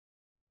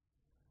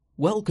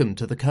Welcome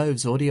to the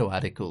Cove's audio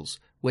articles,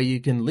 where you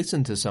can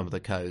listen to some of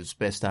the Cove's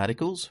best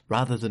articles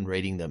rather than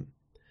reading them.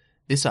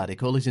 This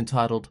article is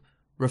entitled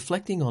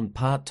Reflecting on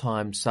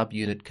Part-Time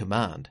Subunit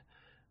Command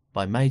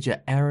by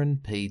Major Aaron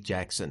P.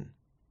 Jackson.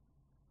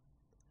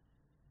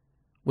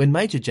 When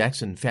Major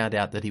Jackson found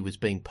out that he was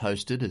being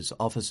posted as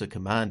Officer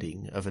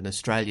Commanding of an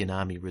Australian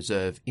Army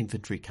Reserve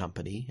Infantry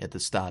Company at the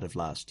start of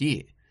last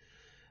year,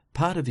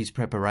 part of his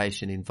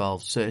preparation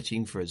involved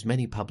searching for as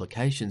many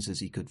publications as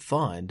he could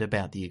find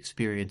about the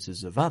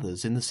experiences of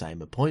others in the same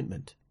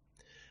appointment.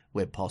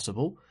 Where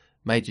possible,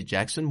 Major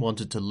Jackson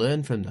wanted to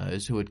learn from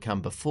those who had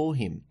come before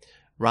him,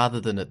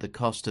 rather than at the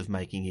cost of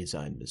making his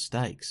own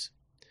mistakes.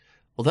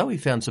 Although he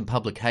found some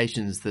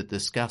publications that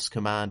discuss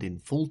command in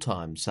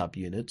full-time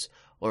subunits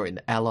or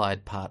in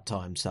allied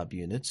part-time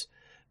subunits,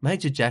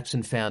 Major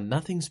Jackson found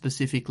nothing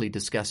specifically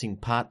discussing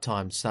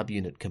part-time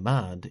subunit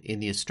command in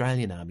the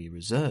Australian Army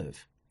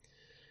Reserve.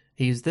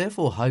 He is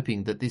therefore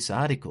hoping that this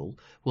article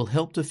will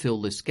help to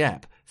fill this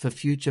gap for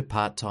future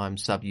part-time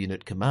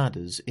subunit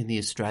commanders in the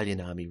Australian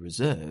Army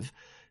Reserve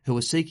who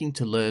are seeking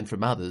to learn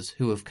from others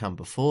who have come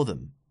before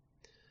them.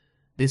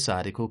 This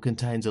article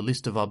contains a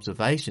list of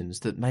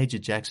observations that Major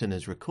Jackson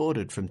has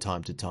recorded from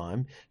time to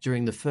time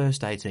during the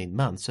first 18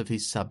 months of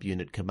his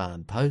subunit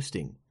command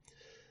posting.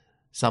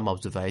 Some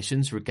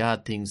observations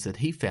regard things that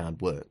he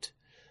found worked.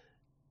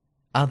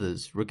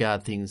 Others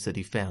regard things that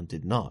he found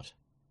did not.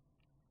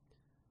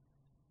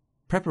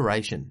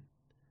 Preparation.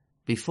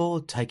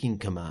 Before taking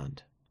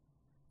command.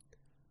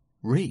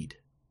 Read.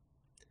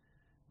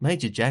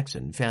 Major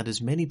Jackson found as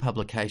many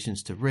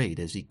publications to read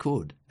as he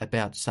could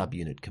about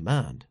subunit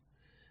command.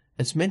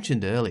 As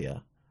mentioned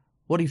earlier,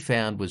 what he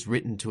found was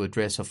written to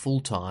address a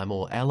full-time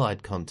or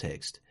allied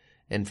context,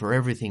 and for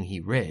everything he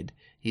read,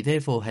 he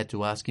therefore had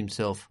to ask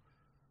himself,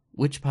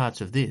 which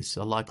parts of this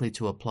are likely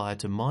to apply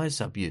to my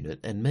subunit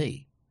and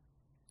me?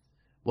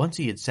 Once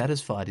he had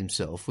satisfied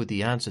himself with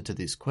the answer to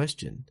this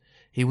question,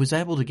 he was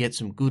able to get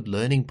some good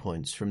learning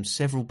points from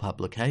several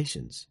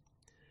publications.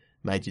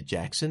 Major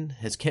Jackson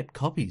has kept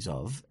copies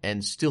of,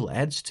 and still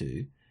adds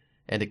to,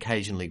 and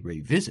occasionally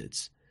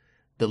revisits,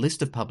 the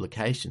list of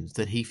publications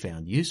that he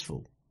found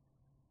useful.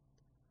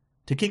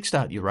 To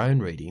kickstart your own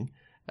reading,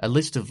 a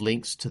list of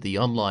links to the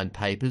online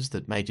papers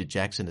that Major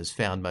Jackson has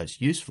found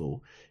most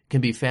useful can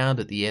be found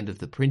at the end of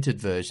the printed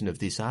version of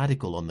this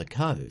article on the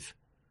Cove.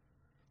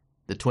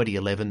 The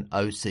 2011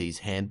 OC's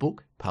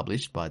Handbook,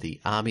 published by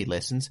the Army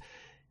Lessons,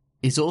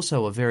 is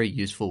also a very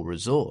useful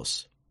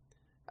resource.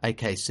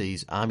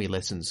 AKC's Army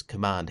Lessons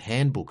Command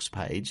Handbooks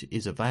page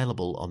is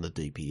available on the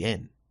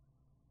DPN.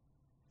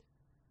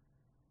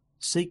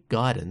 Seek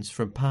guidance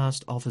from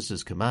past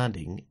officers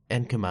commanding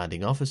and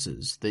commanding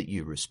officers that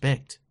you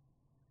respect.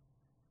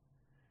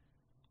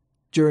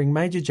 During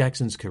Major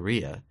Jackson's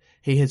career,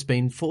 he has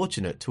been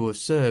fortunate to have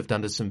served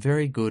under some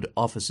very good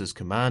officers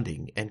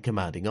commanding and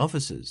commanding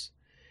officers.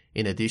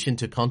 In addition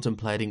to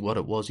contemplating what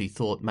it was he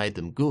thought made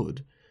them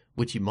good,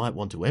 which he might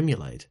want to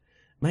emulate,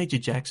 Major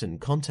Jackson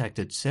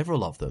contacted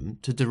several of them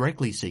to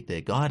directly seek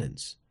their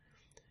guidance.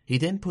 He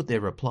then put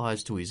their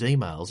replies to his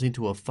emails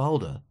into a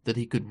folder that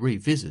he could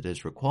revisit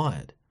as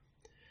required.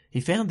 He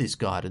found this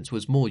guidance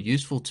was more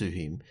useful to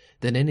him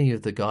than any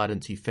of the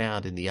guidance he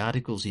found in the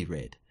articles he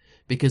read,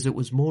 because it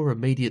was more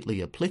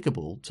immediately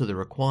applicable to the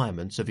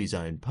requirements of his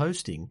own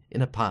posting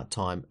in a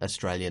part-time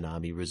Australian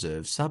Army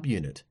Reserve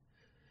subunit.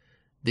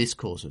 This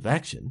course of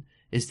action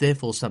is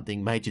therefore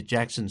something Major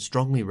Jackson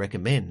strongly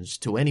recommends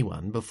to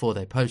anyone before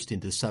they post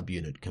into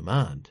subunit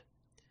command.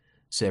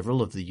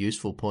 Several of the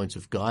useful points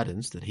of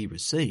guidance that he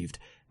received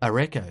are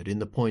echoed in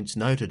the points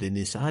noted in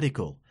this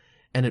article,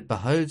 and it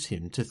behoves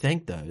him to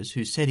thank those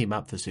who set him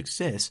up for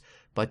success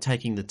by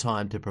taking the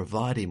time to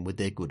provide him with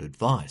their good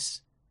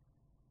advice.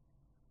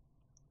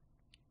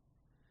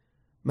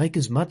 Make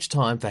as much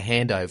time for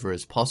handover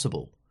as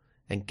possible,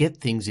 and get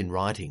things in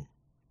writing.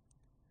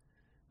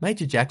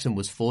 Major Jackson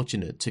was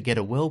fortunate to get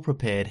a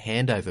well-prepared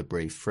handover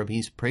brief from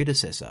his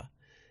predecessor,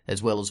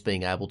 as well as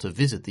being able to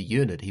visit the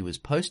unit he was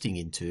posting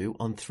into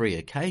on 3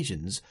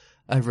 occasions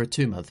over a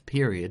 2-month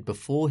period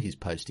before his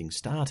posting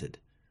started.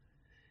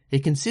 He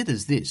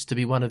considers this to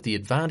be one of the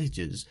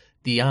advantages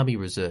the Army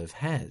Reserve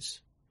has.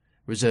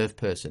 Reserve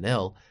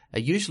personnel are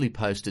usually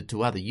posted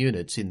to other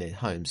units in their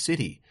home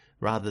city,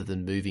 rather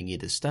than moving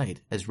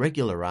interstate as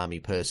regular Army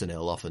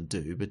personnel often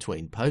do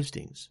between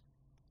postings.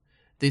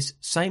 This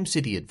same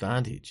city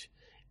advantage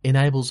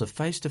enables a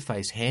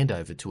face-to-face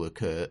handover to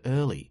occur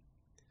early.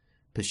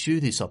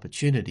 Pursue this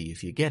opportunity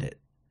if you get it.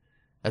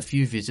 A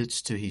few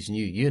visits to his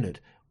new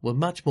unit were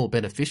much more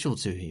beneficial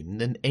to him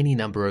than any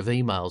number of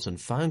emails and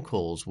phone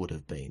calls would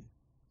have been.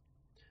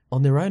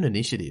 On their own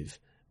initiative,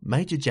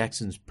 Major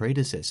Jackson's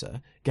predecessor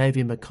gave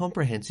him a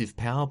comprehensive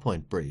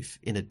PowerPoint brief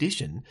in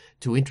addition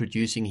to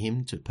introducing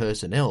him to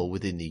personnel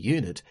within the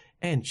unit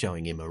and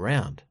showing him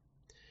around.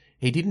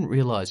 He didn't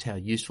realise how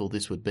useful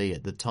this would be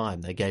at the time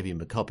they gave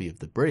him a copy of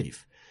the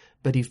brief,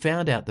 but he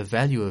found out the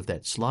value of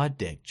that slide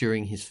deck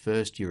during his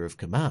first year of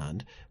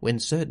command when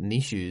certain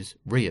issues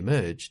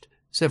re-emerged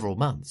several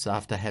months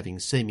after having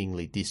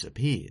seemingly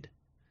disappeared.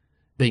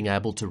 Being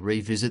able to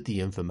revisit the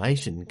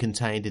information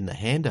contained in the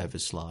handover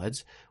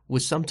slides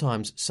was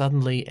sometimes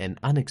suddenly and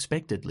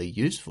unexpectedly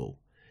useful,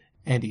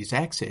 and his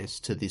access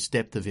to this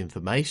depth of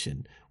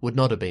information would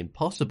not have been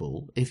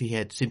possible if he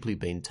had simply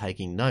been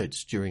taking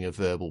notes during a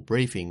verbal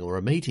briefing or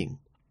a meeting.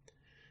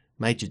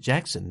 Major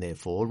Jackson,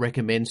 therefore,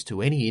 recommends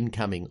to any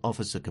incoming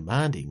officer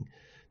commanding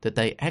that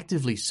they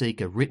actively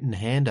seek a written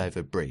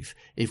handover brief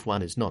if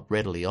one is not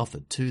readily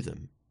offered to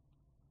them.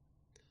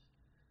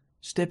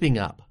 Stepping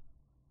up.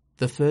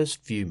 The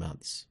first few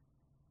months.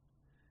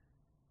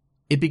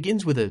 It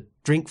begins with a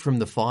drink from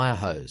the fire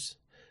hose.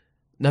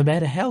 No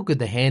matter how good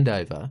the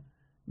handover,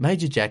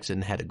 Major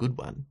Jackson had a good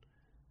one.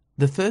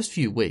 The first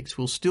few weeks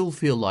will still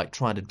feel like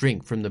trying to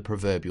drink from the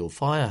proverbial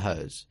fire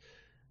hose.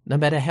 No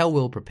matter how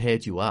well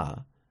prepared you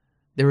are,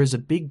 there is a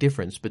big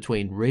difference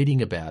between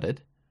reading about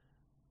it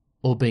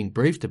or being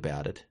briefed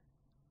about it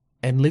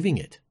and living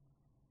it.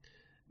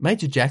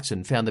 Major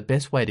Jackson found the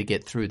best way to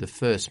get through the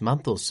first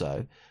month or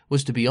so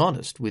was to be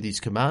honest with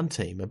his command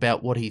team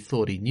about what he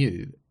thought he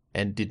knew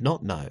and did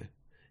not know,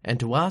 and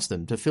to ask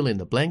them to fill in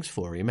the blanks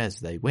for him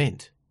as they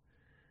went.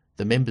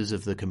 The members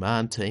of the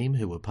command team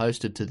who were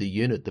posted to the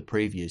unit the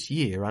previous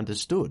year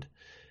understood,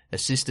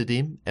 assisted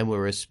him, and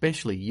were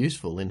especially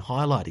useful in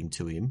highlighting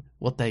to him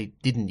what they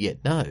didn't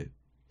yet know.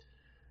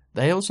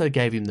 They also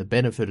gave him the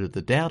benefit of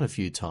the doubt a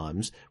few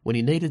times when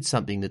he needed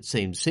something that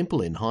seemed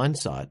simple in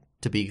hindsight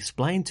to be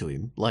explained to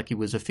him like he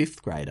was a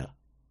fifth grader.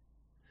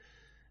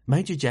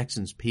 Major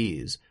Jackson's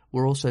peers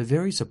were also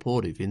very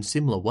supportive in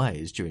similar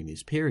ways during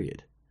this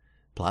period.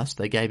 Plus,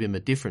 they gave him a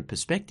different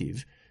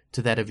perspective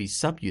to that of his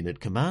subunit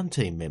command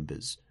team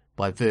members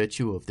by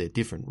virtue of their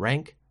different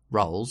rank,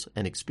 roles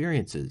and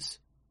experiences.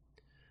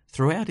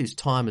 Throughout his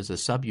time as a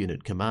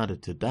subunit commander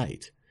to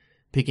date,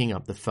 picking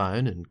up the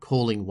phone and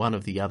calling one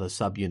of the other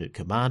subunit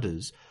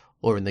commanders,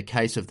 or in the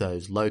case of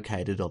those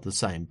located on the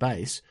same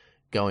base,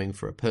 going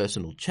for a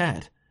personal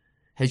chat,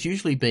 has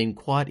usually been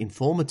quite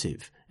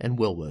informative and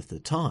well worth the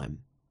time.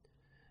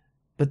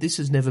 But this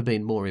has never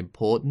been more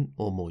important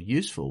or more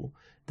useful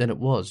than it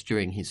was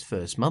during his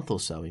first month or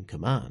so in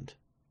command.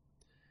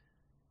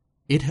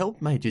 It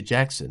helped Major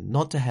Jackson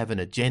not to have an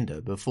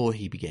agenda before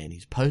he began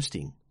his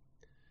posting.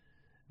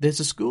 There's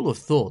a school of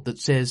thought that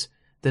says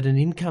that an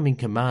incoming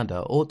commander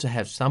ought to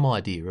have some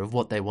idea of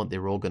what they want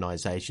their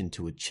organisation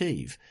to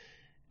achieve,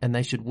 and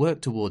they should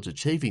work towards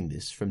achieving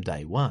this from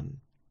day one.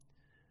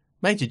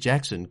 Major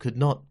Jackson could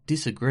not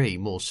disagree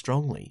more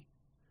strongly.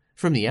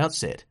 From the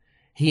outset,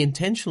 he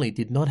intentionally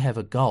did not have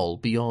a goal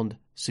beyond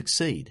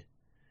succeed,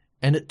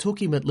 and it took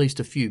him at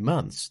least a few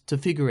months to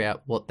figure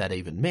out what that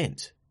even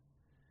meant.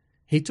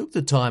 He took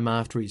the time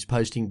after his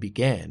posting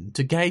began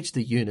to gauge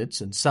the units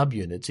and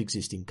subunits'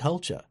 existing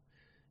culture,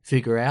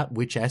 figure out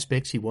which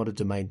aspects he wanted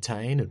to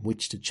maintain and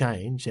which to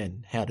change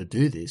and how to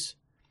do this,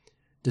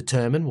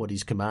 determine what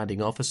his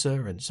commanding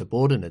officer and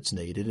subordinates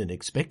needed and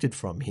expected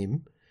from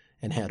him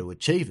and how to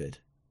achieve it,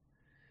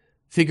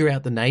 figure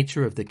out the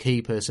nature of the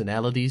key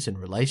personalities and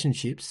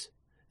relationships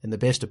and the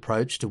best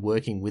approach to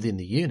working within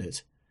the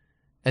unit,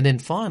 and then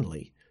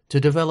finally to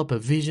develop a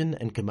vision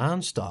and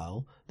command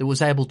style that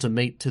was able to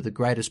meet to the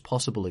greatest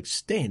possible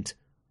extent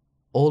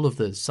all of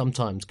the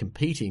sometimes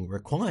competing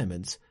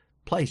requirements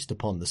placed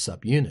upon the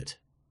subunit.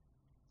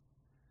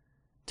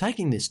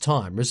 Taking this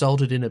time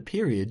resulted in a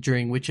period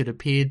during which it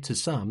appeared to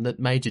some that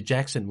Major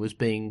Jackson was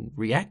being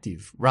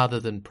reactive rather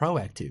than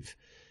proactive,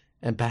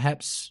 and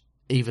perhaps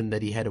even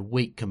that he had a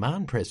weak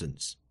command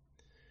presence.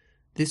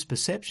 This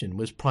perception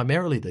was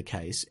primarily the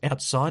case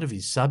outside of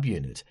his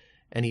subunit,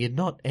 and he had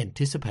not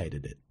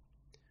anticipated it.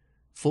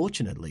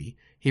 Fortunately,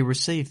 he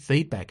received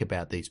feedback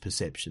about these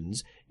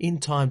perceptions in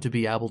time to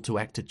be able to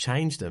act to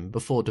change them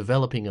before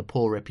developing a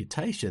poor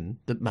reputation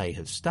that may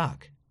have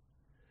stuck.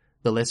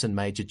 The lesson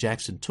Major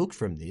Jackson took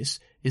from this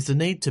is the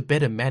need to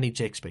better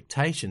manage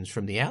expectations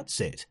from the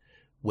outset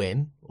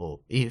when,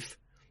 or if,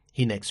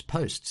 he next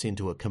posts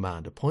into a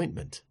command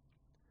appointment.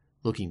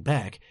 Looking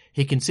back,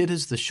 he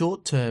considers the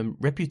short-term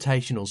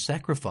reputational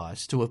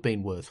sacrifice to have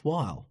been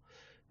worthwhile,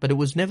 but it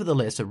was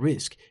nevertheless a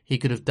risk he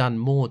could have done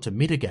more to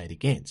mitigate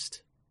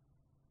against.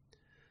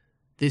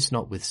 This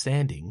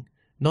notwithstanding,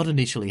 not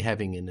initially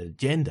having an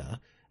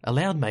agenda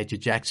allowed Major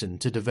Jackson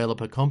to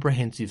develop a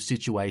comprehensive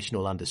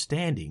situational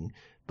understanding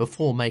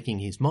before making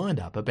his mind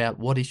up about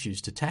what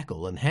issues to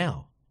tackle and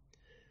how.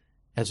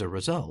 As a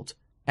result,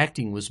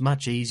 acting was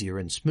much easier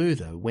and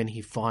smoother when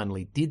he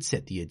finally did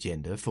set the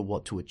agenda for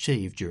what to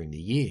achieve during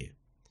the year.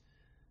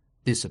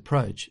 This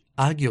approach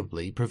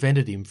arguably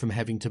prevented him from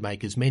having to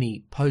make as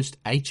many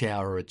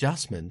post-H-hour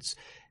adjustments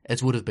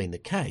as would have been the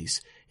case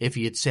if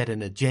he had set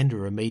an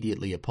agenda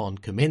immediately upon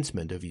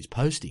commencement of his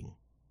posting.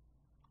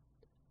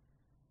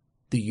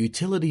 The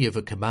utility of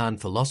a command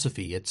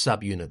philosophy at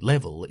subunit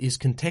level is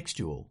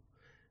contextual.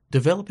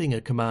 Developing a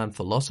command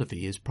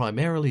philosophy is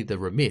primarily the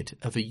remit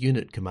of a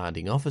unit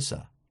commanding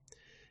officer.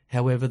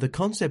 However, the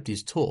concept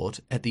is taught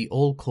at the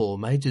All-Corps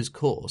Majors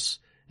course,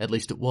 at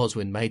least it was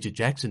when Major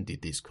Jackson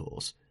did this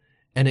course,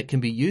 and it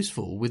can be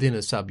useful within a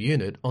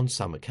subunit on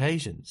some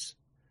occasions.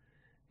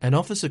 An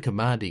officer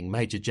commanding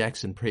Major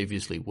Jackson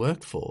previously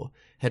worked for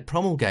had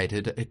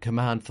promulgated a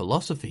command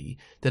philosophy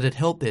that had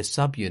helped their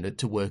subunit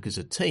to work as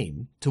a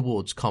team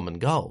towards common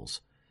goals,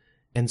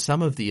 and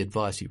some of the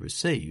advice he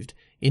received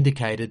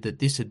indicated that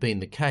this had been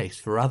the case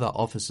for other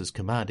officers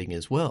commanding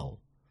as well.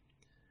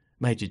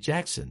 Major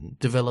Jackson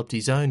developed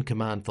his own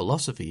command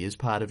philosophy as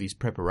part of his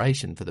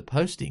preparation for the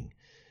posting,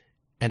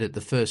 and at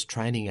the first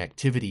training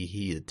activity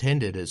he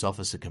attended as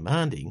officer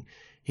commanding,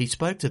 he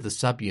spoke to the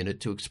subunit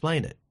to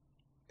explain it.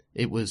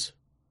 It was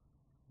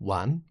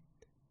 1.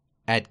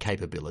 Add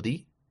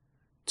capability.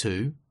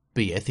 2.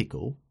 Be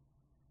ethical.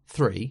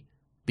 3.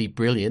 Be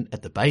brilliant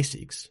at the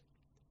basics.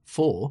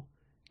 4.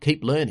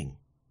 Keep learning.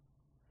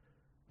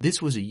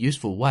 This was a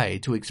useful way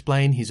to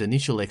explain his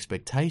initial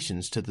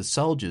expectations to the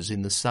soldiers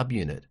in the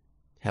subunit.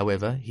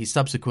 However, he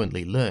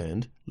subsequently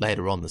learned,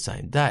 later on the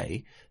same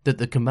day, that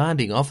the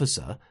commanding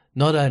officer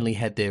not only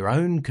had their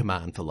own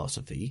command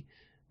philosophy,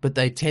 but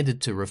they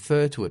tended to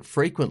refer to it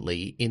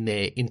frequently in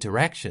their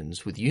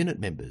interactions with unit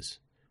members.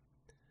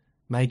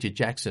 Major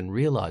Jackson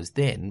realised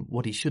then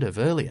what he should have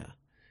earlier,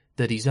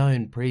 that his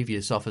own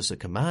previous officer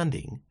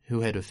commanding, who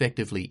had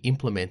effectively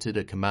implemented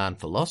a command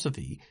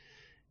philosophy,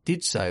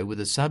 did so with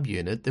a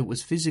subunit that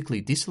was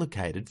physically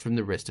dislocated from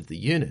the rest of the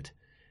unit,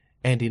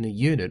 and in a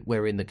unit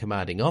wherein the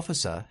commanding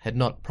officer had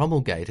not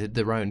promulgated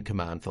their own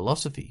command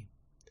philosophy.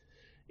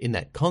 In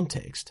that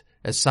context,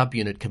 a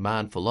subunit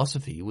command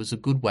philosophy was a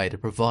good way to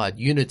provide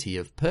unity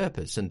of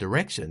purpose and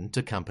direction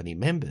to company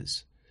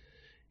members.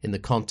 In the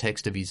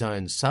context of his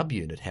own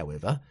subunit,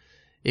 however,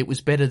 it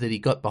was better that he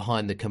got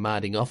behind the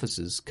commanding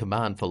officer's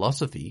command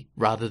philosophy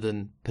rather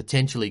than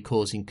potentially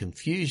causing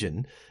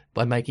confusion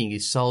by making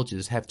his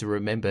soldiers have to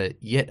remember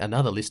yet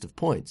another list of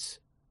points.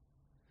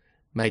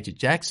 Major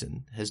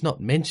Jackson has not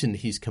mentioned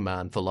his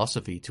command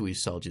philosophy to his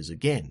soldiers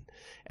again,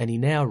 and he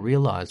now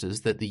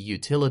realises that the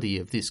utility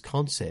of this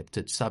concept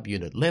at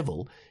subunit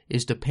level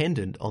is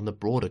dependent on the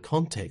broader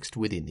context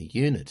within the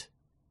unit.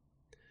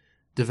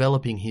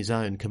 Developing his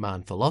own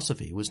command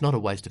philosophy was not a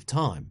waste of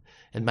time,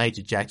 and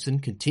Major Jackson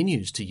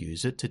continues to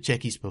use it to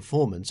check his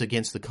performance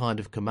against the kind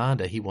of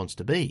commander he wants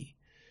to be.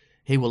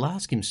 He will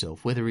ask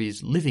himself whether he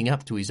is living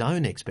up to his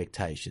own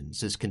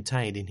expectations as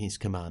contained in his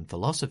command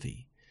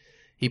philosophy.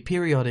 He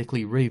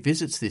periodically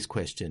revisits this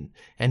question,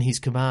 and his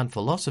command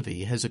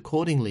philosophy has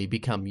accordingly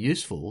become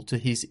useful to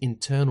his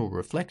internal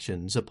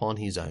reflections upon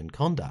his own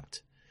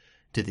conduct.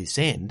 To this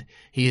end,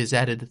 he has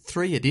added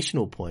 3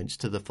 additional points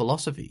to the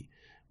philosophy,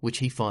 which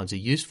he finds are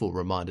useful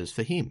reminders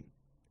for him.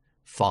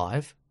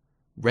 5.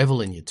 Revel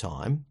in your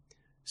time.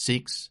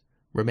 6.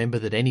 Remember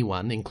that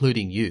anyone,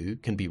 including you,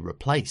 can be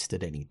replaced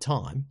at any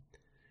time.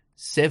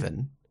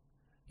 7.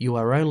 You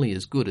are only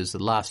as good as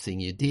the last thing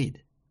you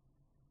did.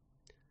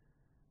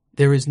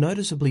 There is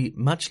noticeably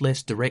much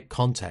less direct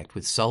contact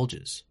with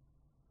soldiers.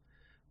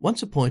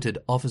 Once appointed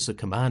officer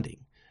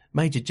commanding,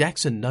 Major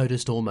Jackson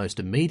noticed almost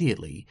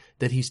immediately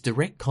that his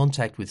direct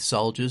contact with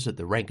soldiers at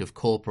the rank of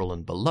corporal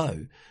and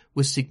below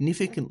was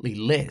significantly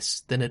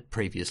less than it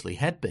previously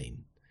had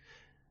been.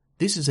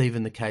 This is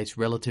even the case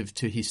relative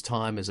to his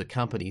time as a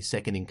company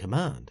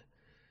second-in-command.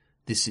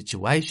 This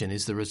situation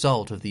is the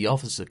result of the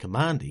officer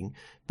commanding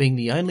being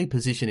the only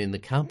position in the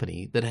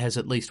company that has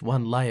at least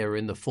one layer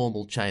in the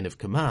formal chain of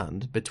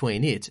command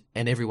between it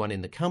and everyone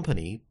in the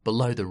company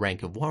below the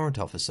rank of warrant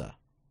officer.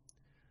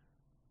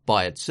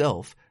 By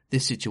itself,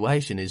 this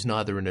situation is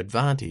neither an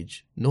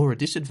advantage nor a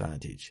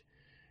disadvantage.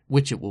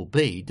 Which it will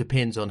be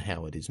depends on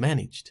how it is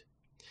managed.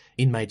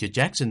 In Major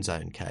Jackson's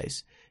own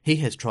case, he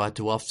has tried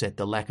to offset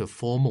the lack of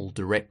formal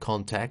direct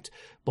contact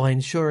by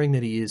ensuring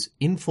that he is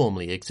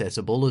informally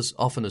accessible as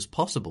often as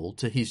possible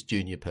to his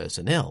junior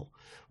personnel,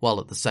 while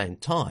at the same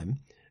time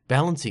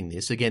balancing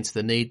this against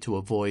the need to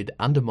avoid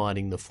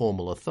undermining the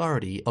formal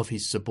authority of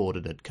his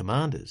subordinate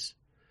commanders.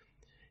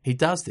 He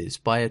does this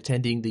by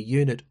attending the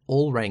unit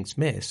all-ranks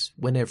mess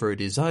whenever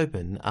it is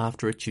open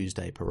after a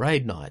Tuesday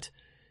parade night.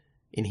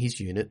 In his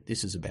unit,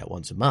 this is about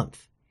once a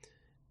month.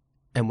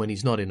 And when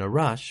he's not in a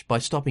rush, by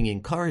stopping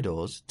in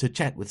corridors to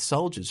chat with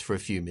soldiers for a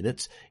few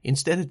minutes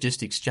instead of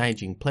just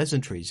exchanging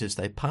pleasantries as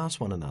they pass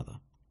one another.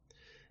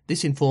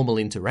 This informal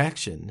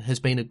interaction has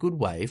been a good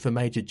way for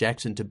Major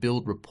Jackson to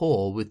build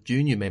rapport with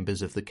junior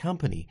members of the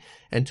company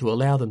and to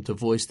allow them to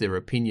voice their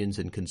opinions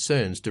and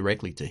concerns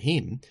directly to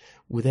him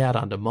without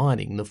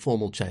undermining the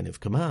formal chain of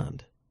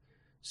command.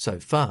 So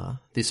far,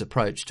 this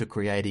approach to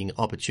creating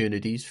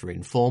opportunities for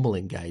informal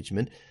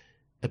engagement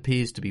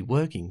appears to be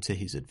working to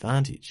his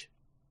advantage.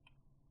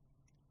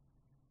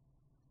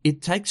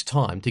 It takes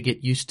time to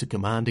get used to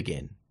command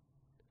again.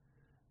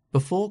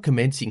 Before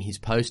commencing his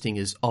posting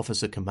as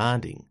officer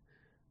commanding,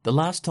 the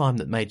last time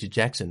that Major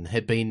Jackson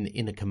had been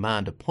in a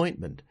command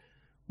appointment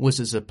was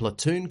as a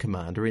platoon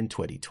commander in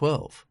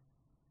 2012.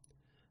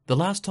 The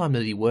last time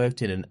that he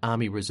worked in an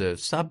Army Reserve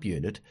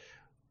subunit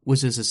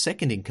was as a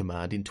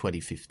second-in-command in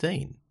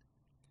 2015.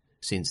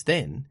 Since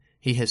then,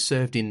 he has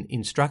served in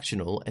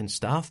instructional and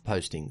staff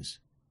postings.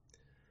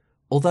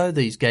 Although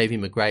these gave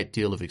him a great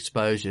deal of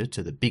exposure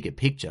to the bigger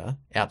picture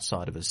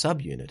outside of a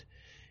subunit,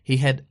 he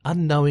had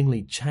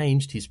unknowingly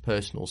changed his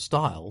personal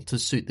style to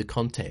suit the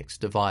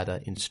context of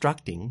either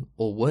instructing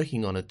or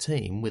working on a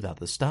team with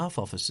other staff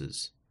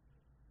officers.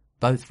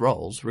 Both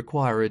roles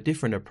require a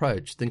different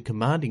approach than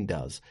commanding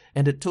does,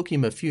 and it took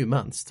him a few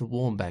months to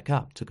warm back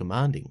up to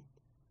commanding.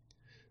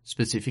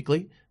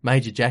 Specifically,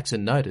 Major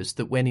Jackson noticed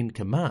that when in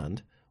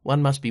command,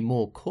 one must be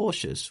more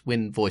cautious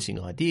when voicing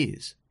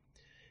ideas.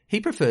 He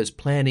prefers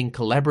planning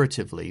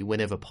collaboratively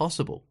whenever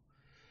possible.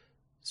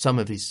 Some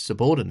of his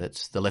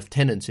subordinates, the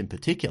lieutenants in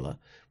particular,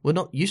 were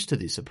not used to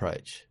this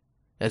approach.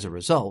 As a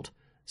result,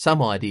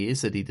 some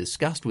ideas that he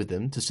discussed with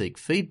them to seek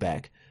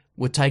feedback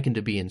were taken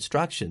to be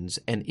instructions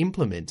and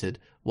implemented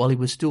while he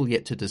was still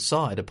yet to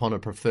decide upon a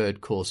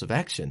preferred course of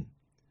action.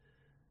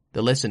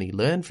 The lesson he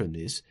learned from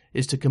this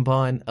is to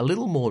combine a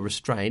little more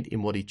restraint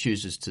in what he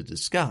chooses to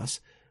discuss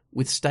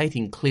with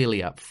stating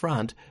clearly up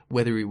front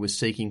whether he was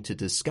seeking to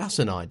discuss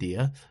an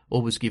idea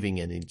or was giving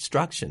an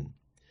instruction.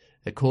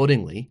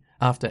 Accordingly,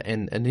 after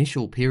an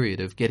initial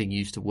period of getting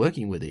used to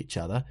working with each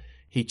other,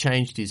 he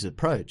changed his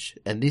approach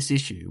and this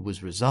issue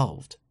was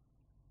resolved.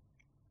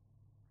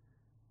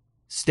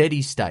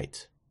 Steady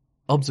state.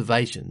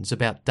 Observations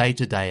about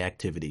day-to-day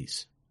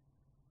activities.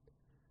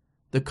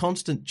 The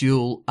constant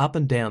dual up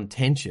and down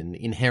tension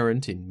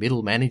inherent in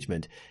middle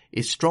management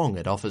is strong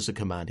at officer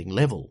commanding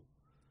level.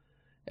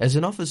 As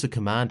an officer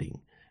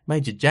commanding,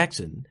 Major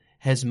Jackson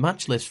has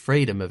much less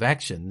freedom of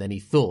action than he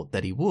thought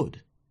that he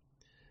would.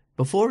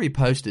 Before he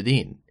posted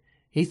in,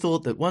 he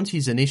thought that once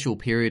his initial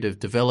period of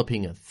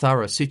developing a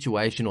thorough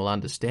situational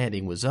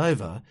understanding was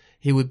over,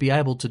 he would be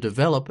able to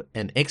develop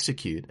and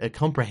execute a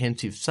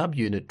comprehensive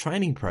subunit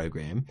training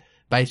program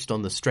based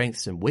on the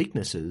strengths and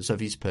weaknesses of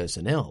his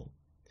personnel.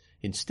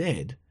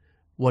 Instead,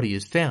 what he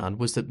has found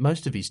was that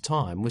most of his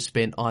time was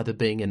spent either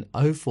being an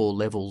O4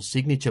 level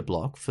signature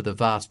block for the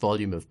vast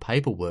volume of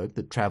paperwork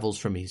that travels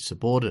from his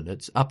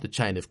subordinates up the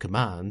chain of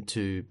command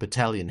to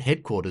battalion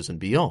headquarters and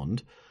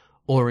beyond,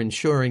 or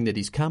ensuring that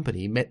his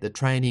company met the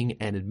training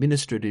and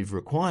administrative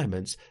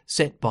requirements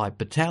set by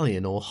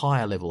battalion or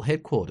higher level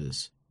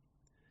headquarters.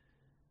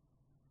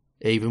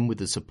 Even with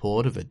the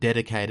support of a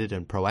dedicated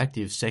and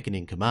proactive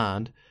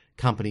second-in-command,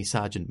 company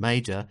sergeant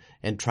major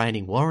and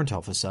training warrant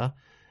officer,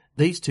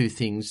 these two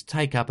things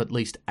take up at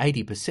least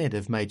 80%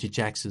 of Major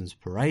Jackson's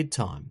parade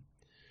time.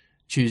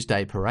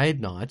 Tuesday parade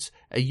nights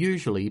are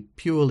usually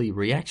purely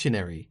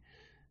reactionary.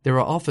 There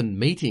are often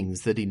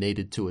meetings that he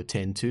needed to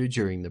attend to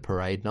during the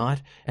parade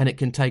night, and it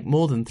can take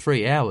more than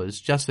 3 hours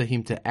just for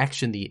him to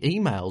action the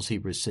emails he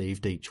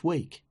received each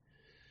week.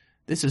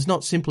 This is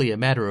not simply a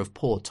matter of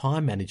poor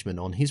time management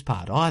on his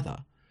part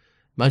either.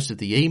 Most of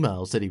the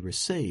emails that he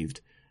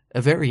received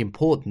are very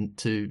important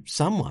to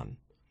someone.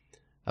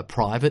 A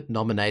private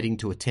nominating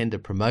to attend a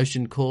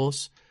promotion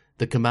course,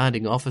 the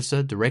commanding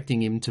officer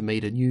directing him to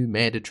meet a new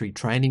mandatory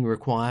training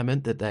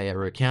requirement that they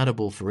are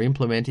accountable for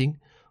implementing,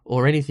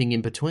 or anything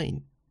in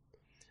between.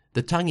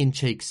 The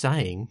tongue-in-cheek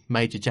saying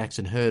Major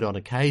Jackson heard on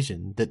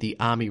occasion that the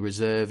Army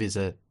Reserve is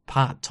a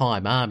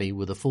part-time army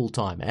with a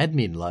full-time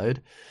admin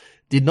load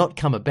did not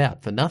come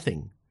about for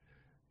nothing.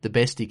 The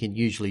best he can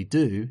usually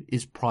do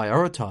is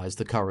prioritise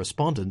the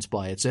correspondence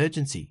by its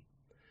urgency.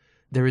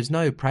 There is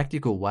no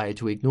practical way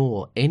to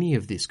ignore any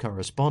of this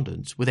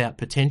correspondence without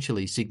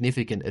potentially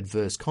significant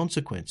adverse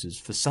consequences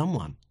for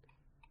someone.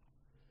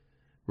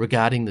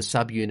 Regarding the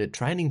subunit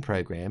training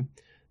program,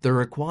 the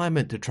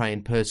requirement to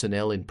train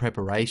personnel in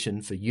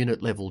preparation for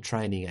unit-level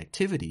training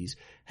activities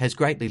has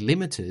greatly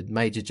limited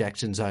Major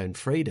Jackson's own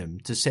freedom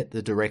to set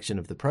the direction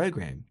of the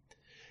program.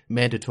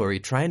 Mandatory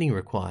training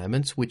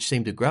requirements, which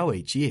seem to grow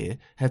each year,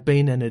 have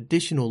been an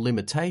additional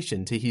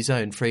limitation to his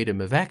own freedom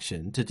of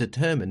action to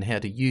determine how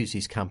to use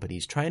his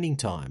company's training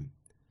time.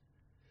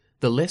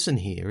 The lesson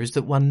here is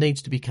that one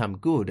needs to become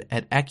good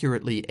at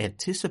accurately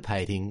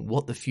anticipating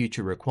what the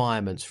future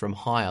requirements from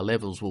higher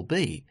levels will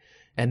be,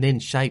 and then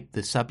shape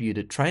the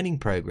subunit training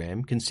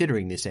program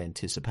considering this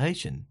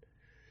anticipation.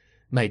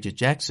 Major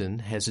Jackson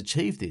has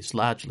achieved this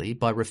largely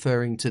by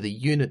referring to the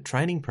unit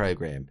training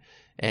program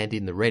and,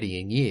 in the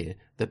readying year,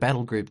 the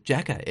Battle Group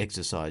Jacker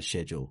exercise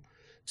schedule,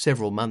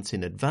 several months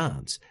in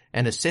advance,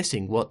 and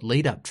assessing what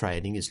lead-up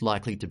training is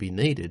likely to be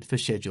needed for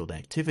scheduled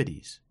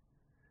activities.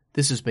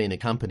 This has been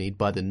accompanied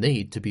by the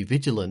need to be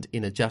vigilant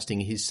in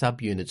adjusting his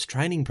subunit's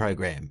training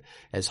program,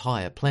 as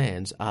higher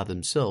plans are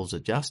themselves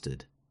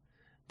adjusted.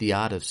 The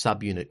art of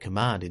subunit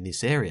command in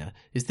this area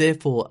is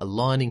therefore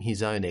aligning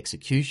his own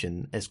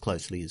execution as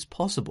closely as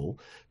possible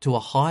to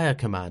a higher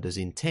commander's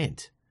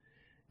intent.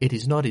 It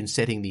is not in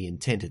setting the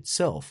intent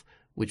itself,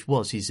 which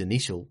was his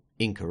initial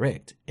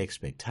incorrect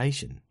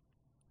expectation.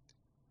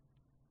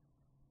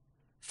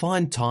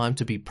 Find time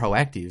to be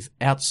proactive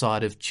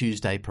outside of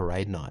Tuesday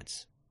parade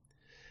nights.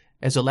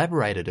 As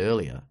elaborated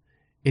earlier,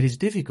 it is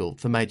difficult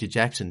for Major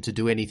Jackson to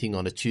do anything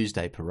on a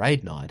Tuesday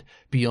parade night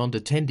beyond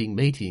attending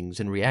meetings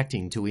and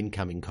reacting to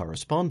incoming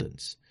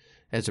correspondence.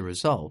 As a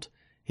result,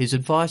 his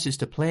advice is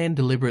to plan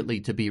deliberately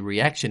to be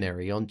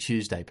reactionary on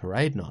Tuesday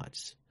parade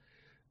nights.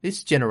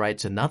 This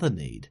generates another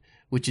need,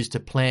 which is to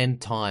plan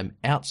time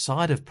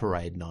outside of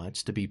parade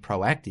nights to be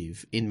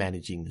proactive in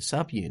managing the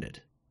subunit.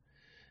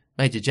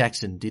 Major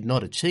Jackson did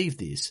not achieve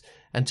this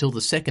until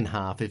the second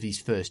half of his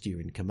first year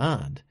in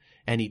command,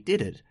 and he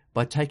did it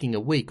by taking a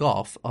week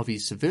off of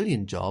his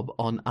civilian job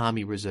on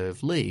Army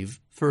Reserve leave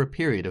for a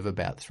period of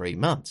about 3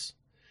 months.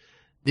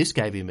 This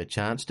gave him a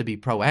chance to be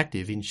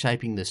proactive in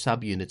shaping the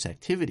subunit's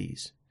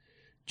activities.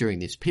 During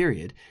this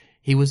period,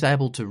 he was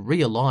able to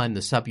realign the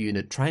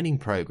subunit training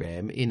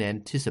program in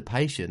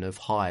anticipation of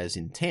Hire's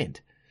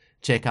intent,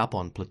 check up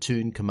on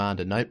platoon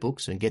commander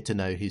notebooks and get to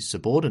know his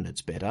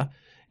subordinates better,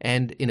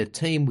 and in a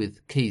team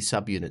with key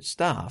subunit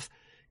staff,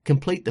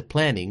 complete the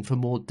planning for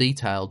more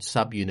detailed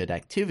subunit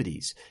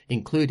activities,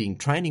 including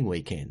training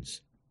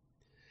weekends.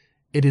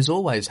 It is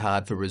always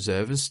hard for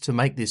reservists to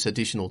make this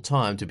additional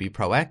time to be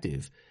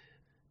proactive,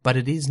 but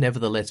it is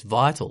nevertheless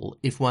vital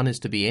if one is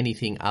to be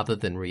anything other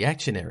than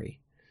reactionary.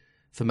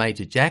 For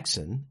Major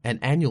Jackson, an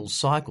annual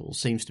cycle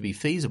seems to be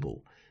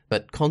feasible,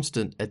 but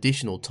constant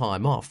additional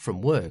time off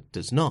from work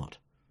does not.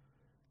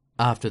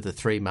 After the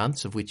 3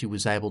 months of which he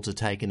was able to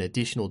take an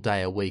additional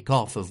day a week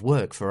off of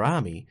work for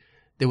Army,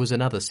 there was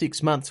another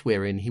 6 months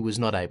wherein he was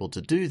not able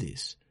to do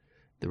this.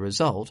 The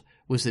result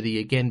was that he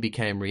again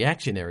became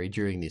reactionary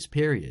during this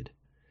period.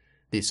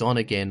 This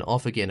on-again,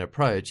 off-again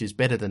approach is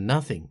better than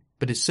nothing,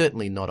 but is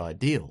certainly not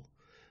ideal.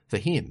 For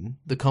him,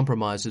 the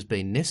compromise has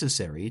been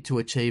necessary to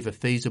achieve a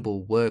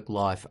feasible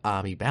work-life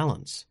Army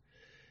balance.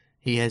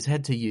 He has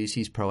had to use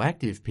his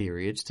proactive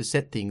periods to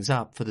set things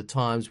up for the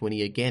times when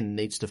he again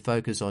needs to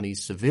focus on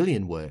his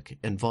civilian work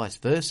and vice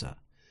versa.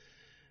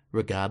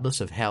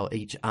 Regardless of how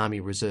each Army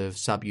Reserve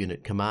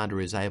subunit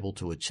commander is able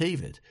to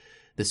achieve it,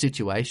 the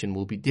situation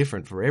will be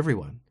different for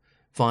everyone.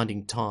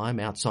 Finding time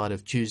outside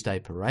of Tuesday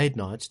parade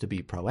nights to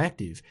be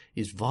proactive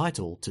is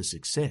vital to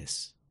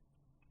success.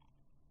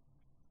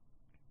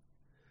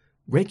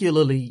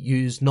 Regularly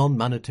use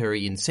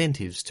non-monetary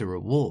incentives to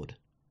reward.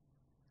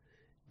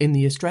 In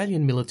the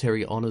Australian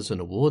Military Honours and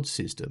Awards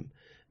system,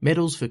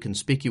 medals for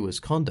conspicuous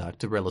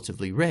conduct are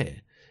relatively rare,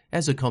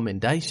 as are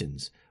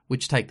commendations,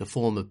 which take the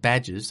form of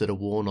badges that are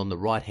worn on the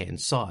right-hand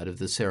side of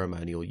the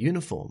ceremonial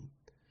uniform.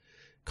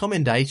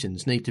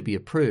 Commendations need to be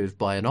approved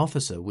by an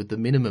officer with the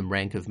minimum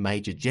rank of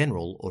Major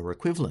General or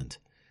equivalent.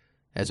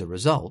 As a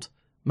result,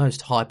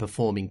 most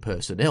high-performing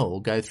personnel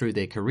go through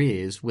their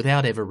careers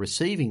without ever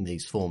receiving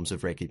these forms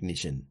of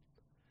recognition.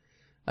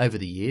 Over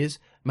the years,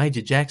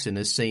 Major Jackson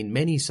has seen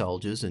many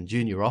soldiers and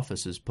junior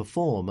officers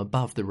perform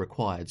above the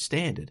required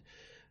standard,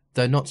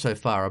 though not so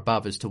far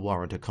above as to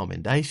warrant a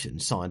commendation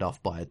signed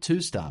off by a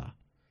 2-star.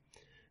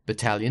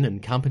 Battalion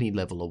and company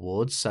level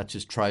awards such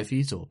as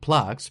trophies or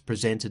plaques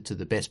presented to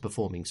the best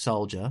performing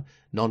soldier,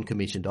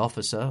 non-commissioned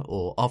officer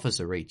or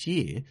officer each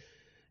year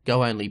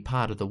go only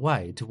part of the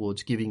way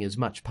towards giving as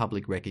much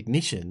public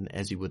recognition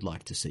as he would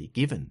like to see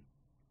given.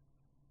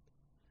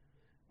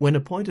 When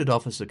appointed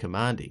officer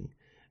commanding,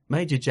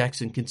 Major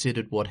Jackson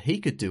considered what he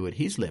could do at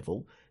his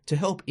level to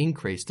help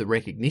increase the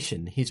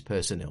recognition his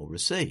personnel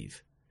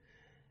receive.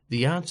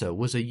 The answer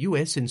was a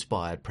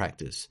US-inspired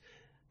practice,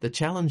 the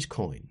challenge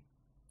coin.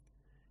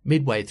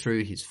 Midway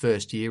through his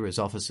first year as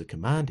officer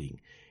commanding,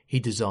 he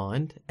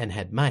designed and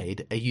had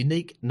made a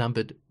unique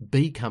numbered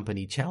B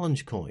Company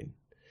challenge coin.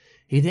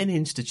 He then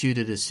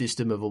instituted a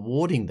system of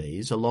awarding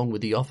these along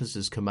with the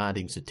officers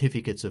commanding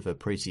certificates of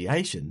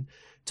appreciation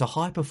to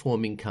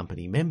high-performing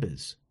company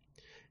members.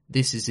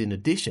 This is in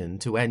addition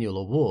to annual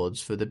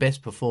awards for the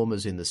best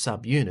performers in the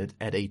subunit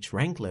at each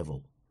rank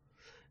level.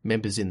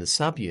 Members in the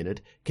subunit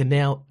can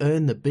now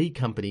earn the B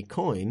Company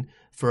coin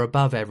for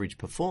above-average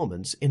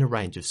performance in a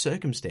range of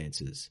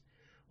circumstances.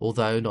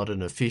 Although not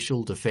an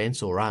official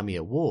Defence or Army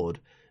award,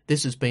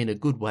 this has been a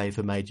good way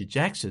for Major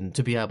Jackson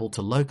to be able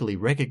to locally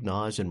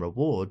recognise and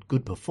reward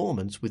good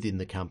performance within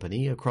the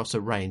company across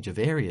a range of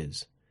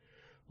areas.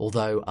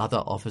 Although other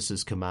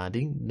officers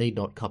commanding need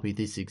not copy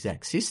this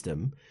exact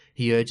system,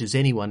 he urges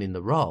anyone in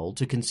the role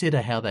to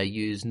consider how they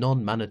use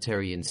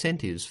non-monetary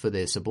incentives for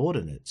their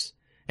subordinates,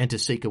 and to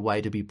seek a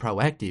way to be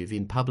proactive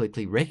in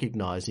publicly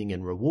recognising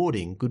and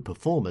rewarding good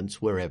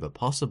performance wherever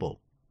possible.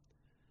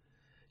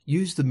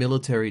 Use the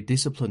military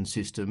discipline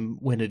system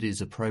when it is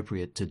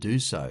appropriate to do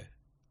so.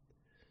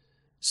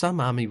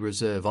 Some Army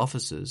Reserve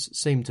officers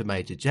seem to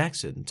Major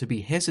Jackson to be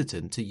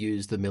hesitant to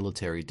use the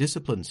military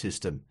discipline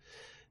system.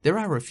 There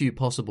are a few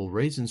possible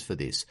reasons for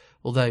this,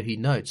 although he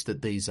notes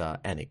that these are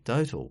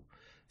anecdotal.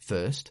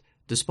 First,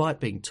 despite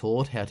being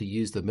taught how to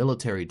use the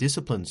military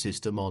discipline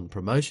system on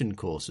promotion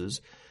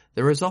courses,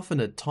 there is often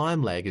a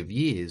time lag of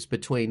years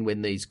between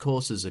when these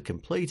courses are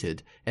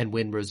completed and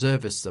when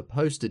reservists are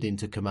posted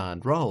into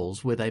command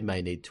roles where they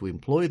may need to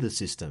employ the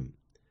system.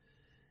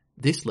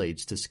 This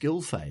leads to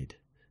skill fade.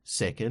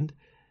 Second,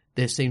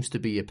 there seems to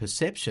be a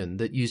perception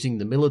that using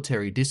the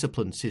military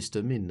discipline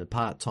system in the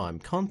part-time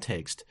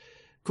context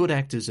could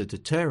act as a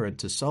deterrent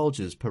to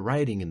soldiers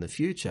parading in the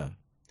future.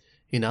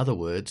 In other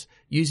words,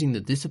 using the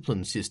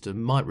discipline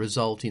system might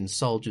result in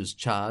soldiers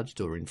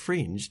charged or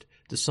infringed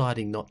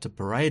deciding not to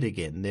parade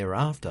again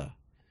thereafter.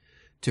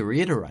 To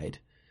reiterate,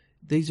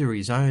 these are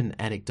his own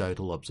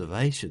anecdotal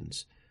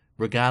observations.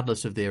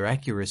 Regardless of their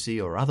accuracy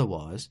or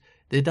otherwise,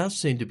 there does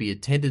seem to be a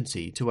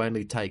tendency to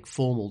only take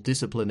formal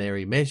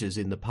disciplinary measures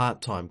in the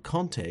part-time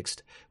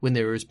context when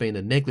there has been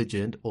a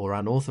negligent or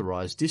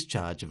unauthorised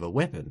discharge of a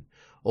weapon,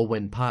 or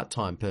when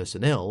part-time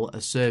personnel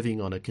are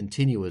serving on a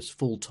continuous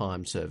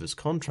full-time service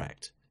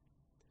contract.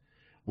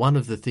 One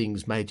of the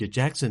things Major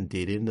Jackson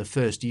did in the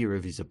first year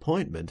of his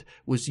appointment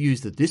was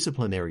use the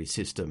disciplinary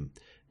system,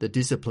 the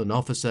discipline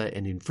officer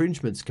and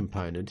infringements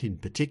component in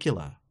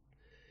particular.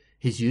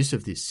 His use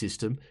of this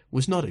system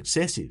was not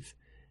excessive.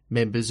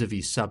 Members of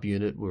his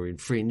subunit were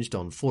infringed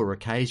on 4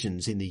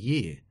 occasions in the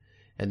year,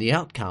 and the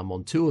outcome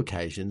on 2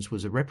 occasions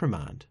was a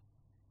reprimand.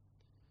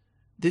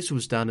 This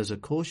was done as a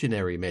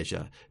cautionary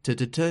measure to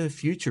deter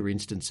future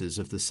instances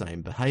of the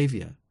same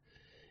behaviour.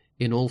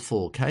 In all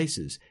 4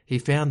 cases, he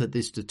found that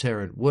this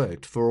deterrent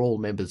worked for all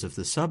members of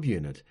the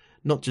subunit,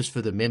 not just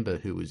for the member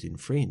who was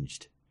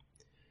infringed.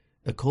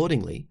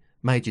 Accordingly,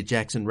 Major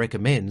Jackson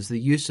recommends the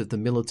use of the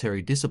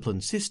military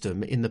discipline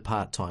system in the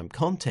part-time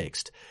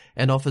context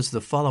and offers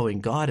the following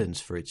guidance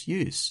for its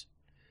use.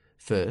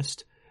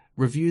 First,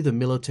 review the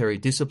military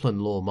discipline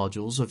law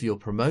modules of your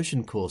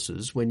promotion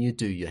courses when you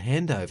do your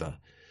handover,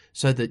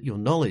 so that your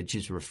knowledge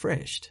is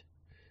refreshed.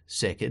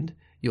 Second,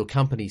 your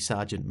company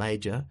sergeant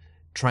major,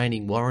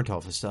 training warrant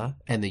officer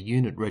and the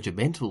unit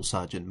regimental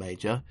sergeant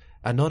major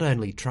are not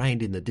only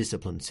trained in the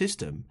discipline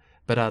system,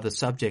 but are the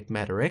subject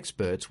matter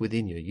experts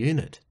within your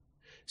unit.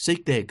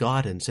 Seek their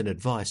guidance and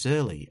advice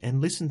early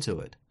and listen to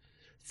it.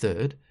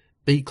 Third,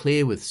 be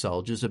clear with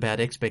soldiers about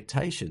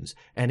expectations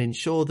and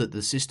ensure that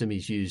the system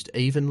is used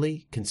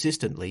evenly,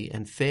 consistently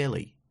and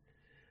fairly.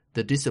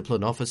 The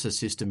discipline officer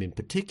system in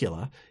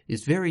particular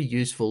is very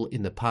useful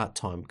in the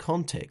part-time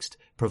context,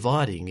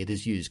 providing it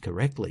is used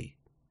correctly.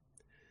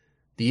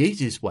 The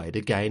easiest way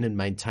to gain and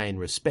maintain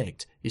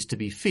respect is to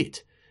be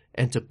fit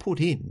and to put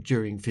in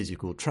during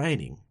physical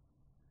training.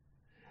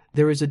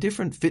 There is a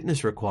different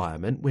fitness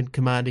requirement when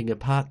commanding a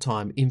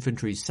part-time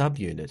infantry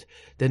subunit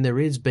than there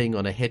is being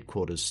on a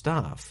headquarters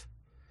staff.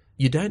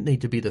 You don't need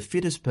to be the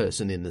fittest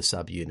person in the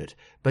subunit,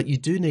 but you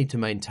do need to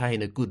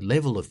maintain a good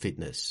level of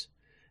fitness.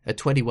 A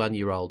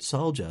 21-year-old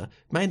soldier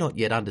may not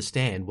yet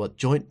understand what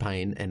joint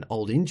pain and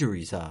old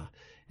injuries are,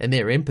 and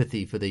their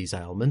empathy for these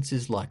ailments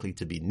is likely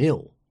to be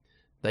nil.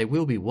 They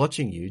will be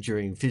watching you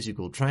during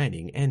physical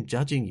training and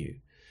judging you.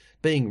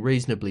 Being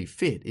reasonably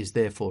fit is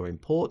therefore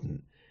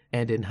important,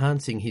 and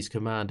enhancing his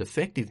command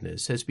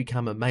effectiveness has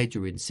become a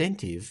major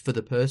incentive for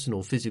the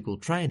personal physical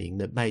training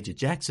that Major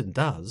Jackson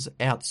does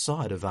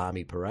outside of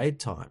Army parade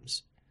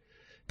times.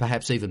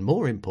 Perhaps even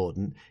more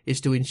important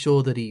is to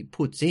ensure that he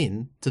puts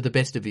in to the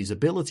best of his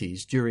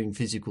abilities during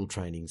physical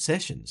training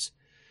sessions.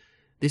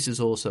 This is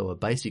also a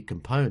basic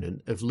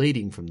component of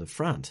leading from the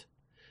front.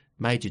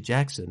 Major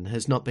Jackson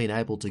has not been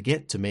able to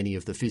get to many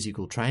of the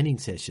physical training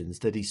sessions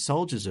that his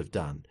soldiers have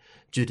done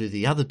due to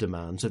the other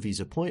demands of his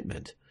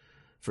appointment.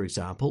 For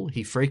example,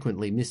 he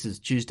frequently misses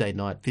Tuesday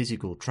night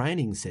physical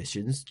training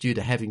sessions due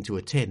to having to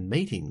attend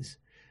meetings,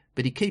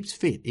 but he keeps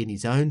fit in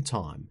his own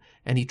time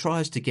and he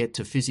tries to get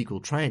to physical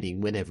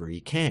training whenever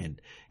he can,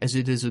 as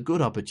it is a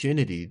good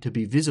opportunity to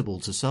be visible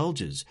to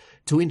soldiers,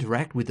 to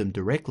interact with them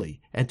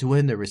directly and to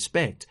earn their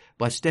respect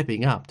by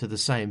stepping up to the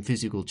same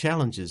physical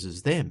challenges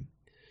as them.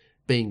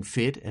 Being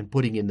fit and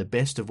putting in the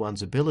best of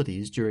one's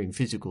abilities during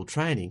physical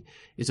training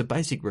is a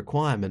basic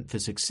requirement for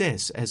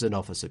success as an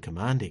officer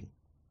commanding.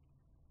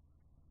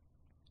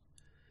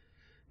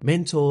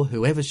 Mentor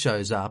whoever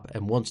shows up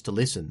and wants to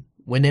listen,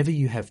 whenever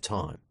you have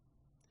time.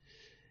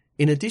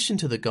 In addition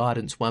to the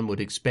guidance one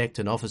would expect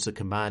an officer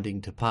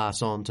commanding to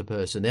pass on to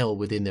personnel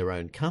within their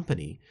own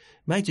company,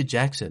 Major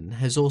Jackson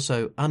has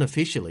also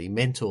unofficially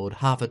mentored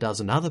half a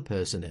dozen other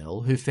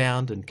personnel who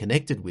found and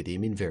connected with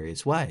him in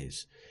various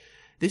ways.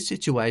 This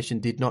situation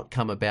did not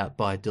come about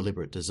by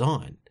deliberate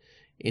design.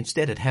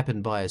 Instead, it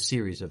happened by a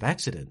series of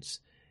accidents.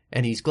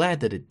 And he's glad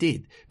that it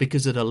did,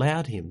 because it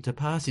allowed him to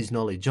pass his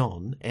knowledge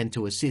on and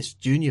to assist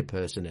junior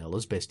personnel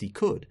as best he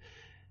could,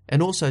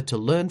 and also to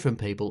learn from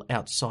people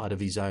outside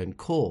of his own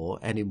corps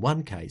and, in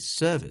one case,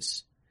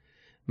 service.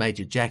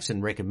 Major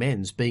Jackson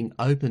recommends being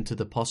open to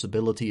the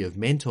possibility of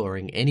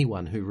mentoring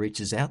anyone who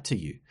reaches out to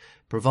you,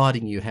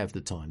 providing you have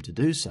the time to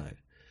do so.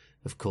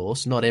 Of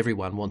course, not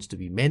everyone wants to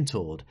be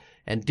mentored,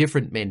 and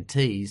different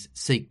mentees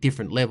seek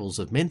different levels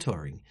of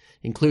mentoring,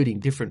 including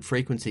different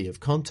frequency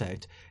of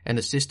contact and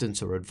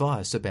assistance or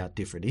advice about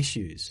different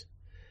issues.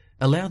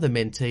 Allow the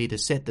mentee to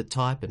set the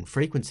type and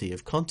frequency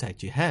of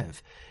contact you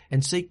have,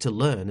 and seek to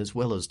learn as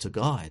well as to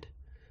guide.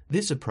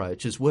 This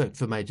approach has worked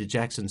for Major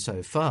Jackson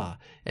so far,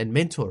 and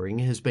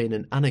mentoring has been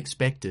an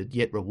unexpected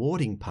yet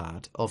rewarding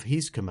part of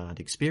his command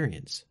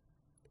experience.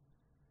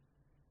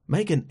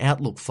 Make an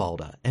Outlook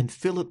folder and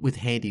fill it with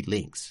handy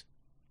links.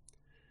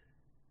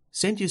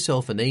 Send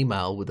yourself an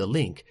email with a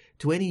link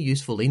to any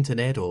useful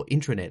internet or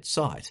intranet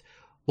site,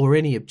 or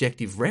any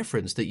objective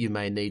reference that you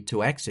may need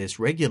to access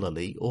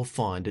regularly or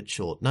find at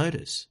short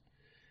notice.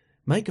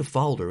 Make a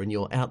folder in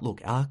your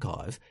Outlook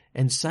archive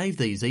and save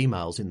these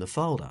emails in the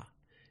folder.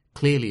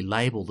 clearly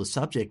label the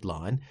subject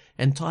line,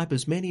 and type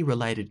as many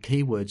related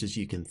keywords as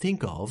you can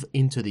think of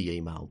into the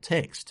email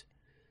text.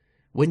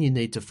 When you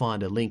need to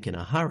find a link in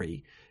a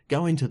hurry,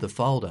 go into the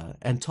folder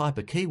and type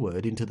a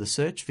keyword into the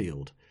search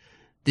field.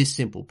 This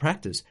simple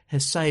practice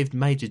has saved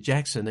Major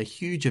Jackson a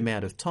huge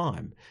amount of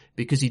time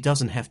because he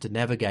doesn't have to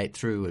navigate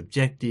through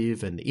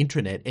Objective and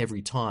Intranet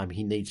every time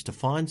he needs to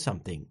find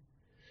something.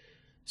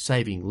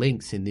 Saving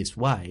links in this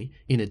way,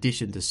 in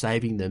addition to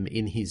saving them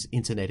in his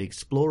Internet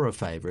Explorer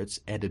favourites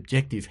and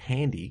Objective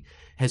Handy,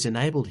 has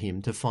enabled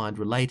him to find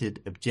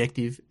related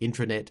Objective,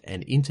 Intranet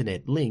and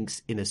Internet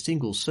links in a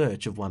single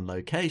search of one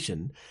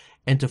location,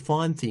 and to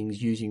find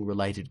things using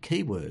related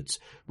keywords,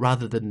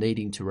 rather than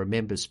needing to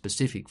remember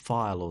specific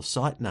file or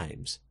site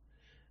names.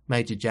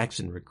 Major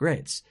Jackson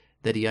regrets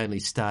that he only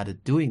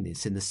started doing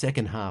this in the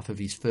second half of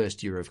his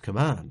first year of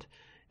command,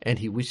 and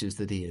he wishes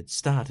that he had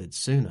started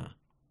sooner.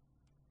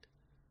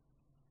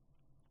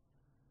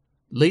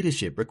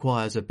 Leadership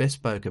requires a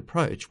bespoke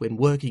approach when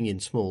working in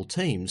small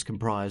teams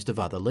comprised of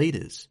other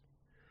leaders.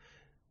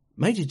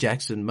 Major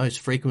Jackson most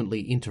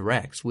frequently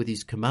interacts with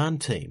his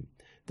command team,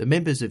 the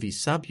members of his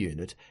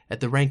subunit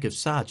at the rank of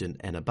sergeant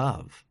and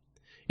above.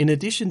 In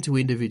addition to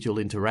individual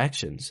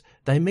interactions,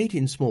 they meet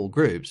in small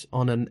groups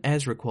on an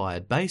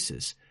as-required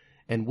basis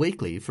and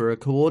weekly for a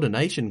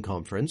coordination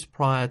conference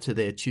prior to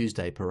their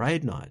Tuesday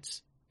parade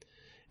nights.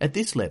 At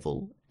this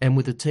level, and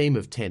with a team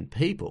of 10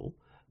 people,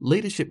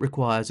 leadership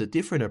requires a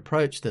different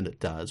approach than it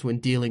does when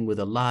dealing with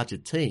a larger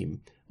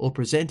team or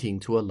presenting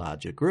to a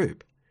larger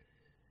group.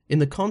 In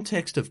the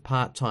context of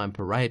part-time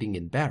parading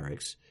in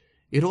barracks,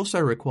 it also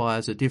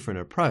requires a different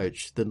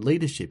approach than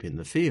leadership in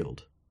the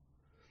field.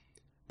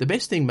 The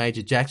best thing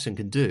Major Jackson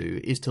can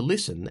do is to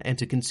listen and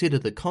to consider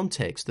the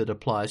context that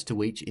applies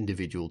to each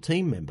individual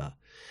team member.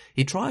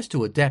 He tries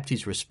to adapt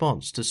his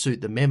response to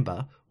suit the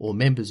member or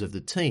members of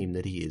the team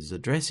that he is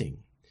addressing.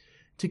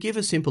 To give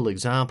a simple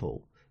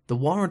example, the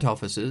warrant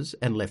officers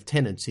and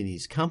lieutenants in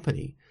his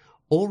company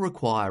all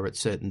require at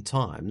certain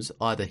times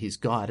either his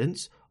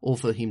guidance or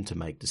for him to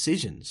make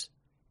decisions.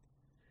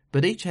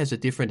 But each has a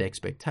different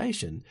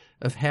expectation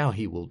of how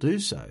he will do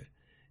so,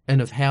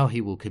 and of how he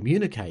will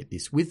communicate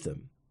this with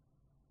them.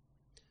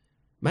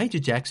 Major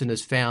Jackson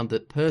has found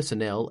that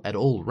personnel at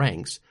all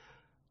ranks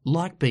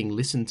like being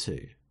listened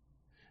to,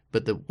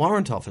 but the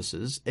warrant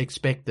officers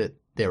expect that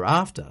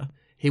thereafter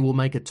he will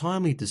make a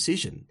timely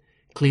decision,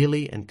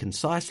 clearly and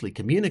concisely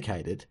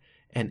communicate it,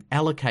 and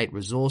allocate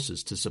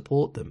resources to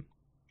support them.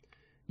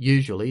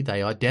 Usually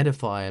they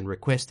identify and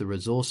request the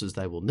resources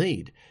they will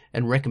need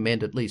and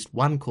recommend at least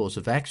one course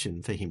of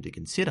action for him to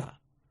consider.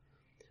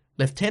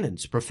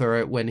 Lieutenants prefer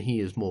it when he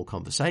is more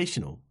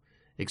conversational,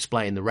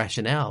 explain the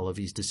rationale of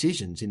his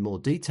decisions in more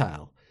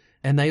detail,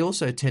 and they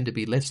also tend to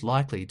be less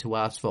likely to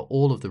ask for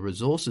all of the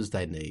resources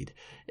they need,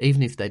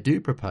 even if they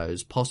do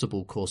propose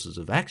possible courses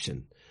of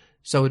action.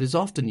 So it is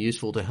often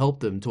useful to help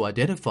them to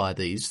identify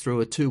these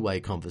through a two-way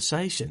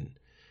conversation.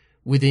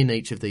 Within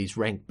each of these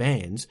rank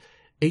bands,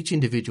 each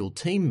individual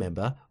team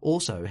member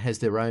also has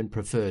their own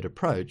preferred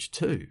approach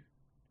too.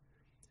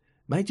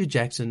 Major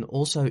Jackson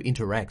also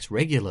interacts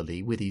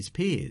regularly with his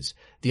peers,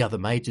 the other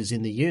majors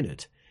in the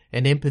unit,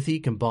 and empathy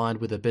combined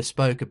with a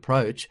bespoke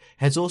approach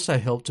has also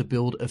helped to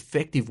build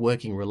effective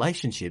working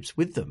relationships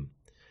with them.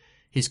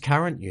 His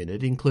current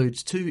unit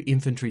includes 2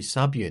 infantry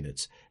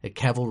subunits, a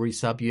cavalry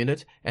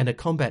subunit and a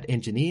combat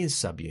engineers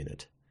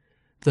subunit.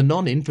 The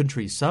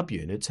non-infantry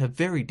subunits have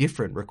very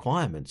different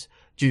requirements,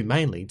 due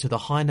mainly to the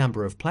high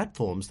number of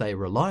platforms they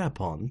rely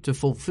upon to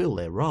fulfill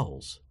their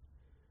roles.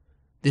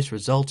 This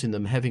results in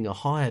them having a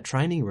higher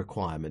training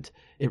requirement.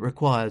 It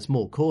requires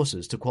more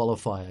courses to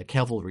qualify a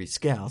cavalry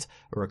scout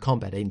or a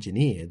combat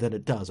engineer than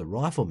it does a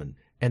rifleman,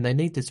 and they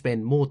need to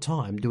spend more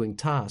time doing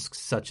tasks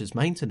such as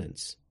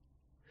maintenance.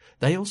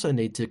 They also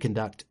need to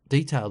conduct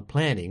detailed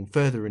planning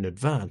further in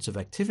advance of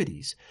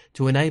activities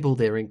to enable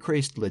their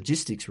increased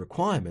logistics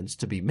requirements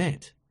to be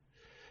met.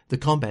 The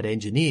combat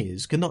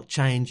engineers cannot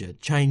change a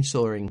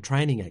chainsawing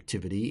training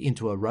activity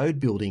into a road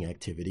building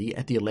activity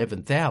at the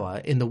 11th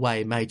hour in the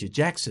way Major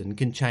Jackson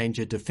can change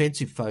a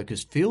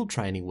defensive-focused field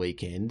training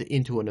weekend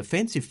into an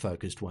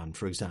offensive-focused one,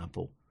 for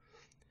example.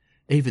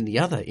 Even the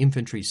other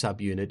infantry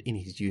subunit in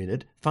his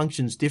unit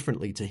functions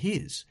differently to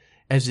his,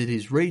 as it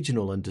is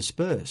regional and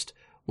dispersed,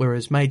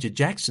 whereas Major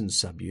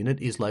Jackson's subunit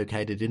is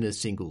located in a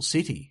single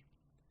city.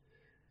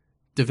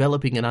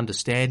 Developing an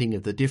understanding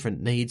of the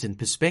different needs and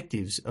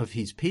perspectives of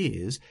his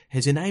peers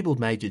has enabled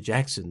Major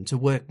Jackson to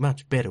work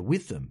much better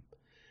with them.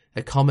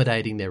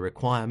 Accommodating their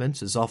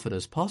requirements as often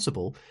as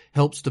possible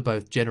helps to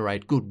both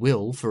generate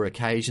goodwill for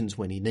occasions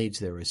when he needs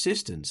their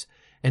assistance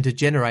and to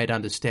generate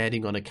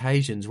understanding on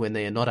occasions when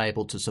they are not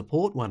able to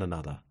support one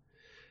another.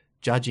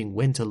 Judging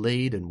when to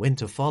lead and when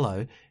to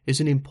follow is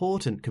an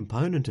important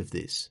component of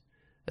this.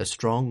 A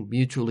strong,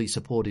 mutually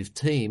supportive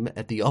team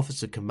at the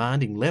officer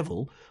commanding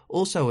level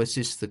also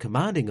assists the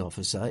commanding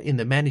officer in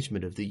the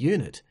management of the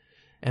unit,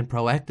 and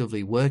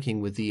proactively working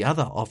with the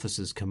other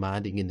officers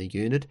commanding in the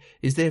unit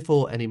is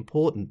therefore an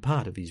important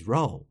part of his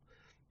role.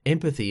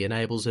 Empathy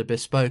enables a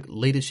bespoke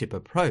leadership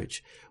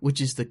approach,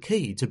 which is the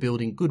key to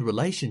building good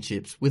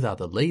relationships with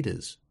other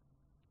leaders.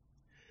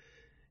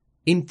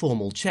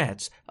 Informal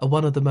chats are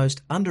one of the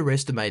most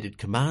underestimated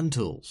command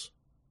tools.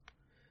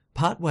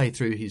 Partway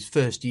through his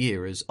first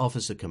year as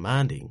officer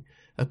commanding,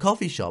 a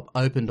coffee shop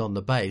opened on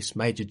the base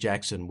Major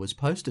Jackson was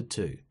posted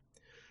to.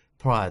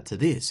 Prior to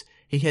this,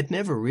 he had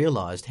never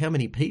realised how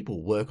many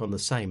people work on the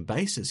same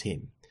base as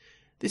him.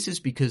 This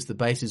is because the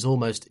base is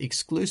almost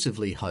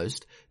exclusively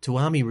host to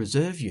Army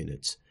Reserve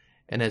units,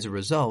 and as a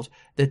result,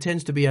 there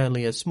tends to be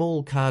only a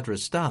small cadre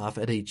staff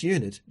at each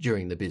unit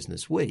during the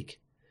business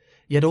week.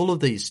 Yet all of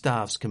these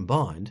staffs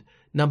combined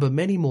number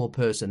many more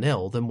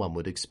personnel than one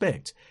would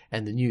expect,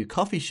 and the new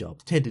coffee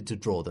shop tended to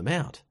draw them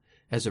out.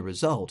 As a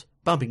result,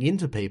 bumping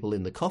into people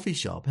in the coffee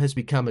shop has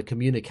become a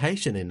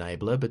communication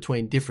enabler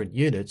between different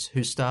units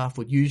whose staff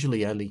would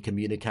usually only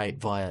communicate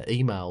via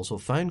emails or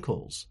phone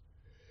calls.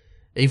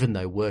 Even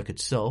though work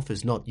itself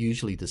is not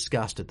usually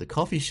discussed at the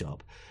coffee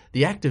shop,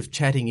 the act of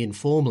chatting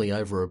informally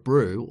over a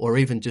brew or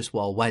even just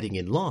while waiting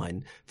in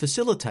line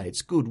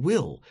facilitates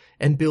goodwill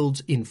and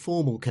builds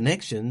informal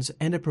connections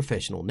and a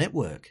professional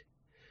network.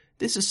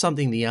 This is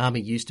something the Army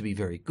used to be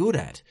very good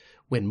at,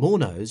 when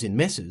Mornos in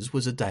messes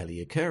was a daily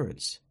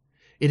occurrence.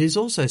 It is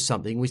also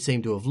something we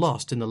seem to have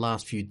lost in the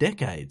last few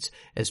decades,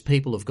 as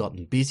people have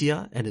gotten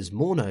busier and as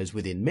Mornos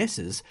within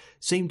messes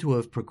seem to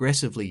have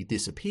progressively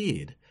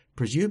disappeared,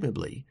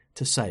 presumably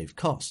to save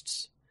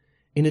costs.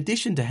 In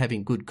addition to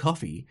having good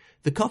coffee,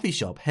 the coffee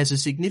shop has a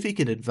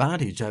significant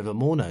advantage over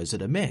Mornos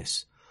at a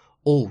mess.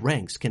 All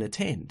ranks can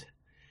attend.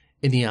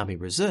 In the Army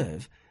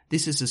Reserve,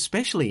 this is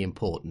especially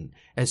important,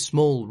 as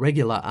small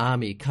regular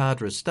Army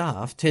cadre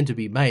staff tend to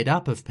be made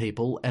up of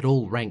people at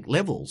all rank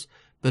levels,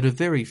 but of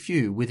very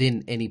few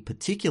within any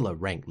particular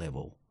rank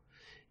level.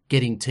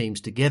 Getting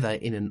teams together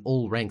in an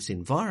all-ranks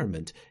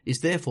environment is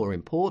therefore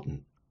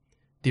important.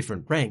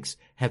 Different ranks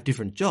have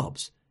different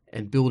jobs,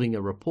 and building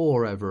a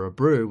rapport over a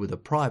brew with a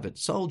private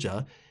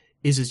soldier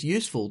is as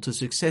useful to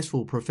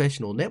successful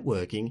professional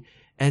networking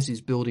as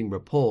is building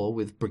rapport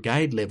with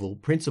brigade-level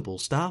principal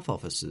staff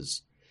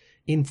officers.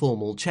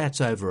 Informal chats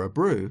over a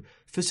brew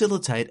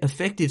facilitate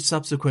effective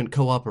subsequent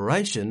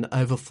cooperation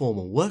over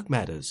formal work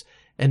matters,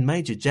 and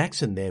Major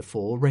Jackson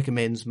therefore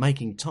recommends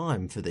making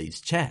time for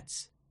these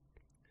chats.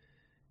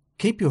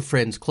 Keep your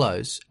friends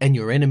close and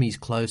your enemies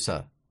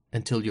closer,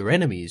 until your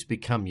enemies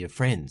become your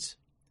friends.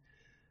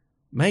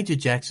 Major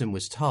Jackson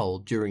was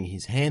told during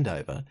his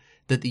handover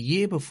that the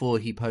year before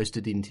he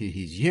posted into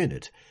his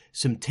unit,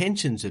 some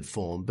tensions had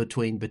formed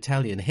between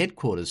battalion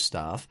headquarters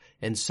staff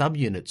and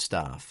subunit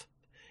staff,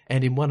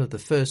 and in one of the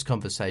first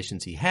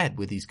conversations he had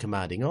with his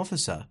commanding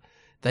officer,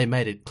 they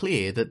made it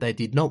clear that they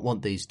did not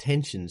want these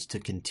tensions to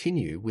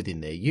continue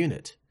within their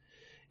unit.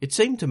 It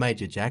seemed to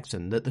Major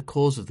Jackson that the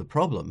cause of the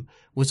problem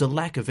was a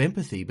lack of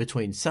empathy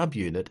between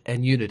subunit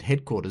and unit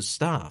headquarters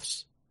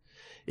staffs.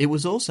 It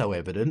was also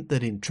evident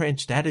that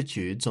entrenched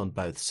attitudes on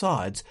both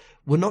sides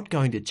were not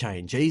going to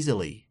change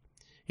easily.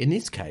 In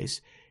this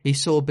case, he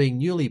saw being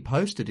newly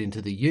posted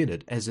into the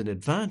unit as an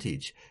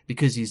advantage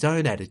because his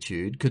own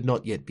attitude could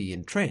not yet be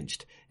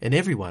entrenched, and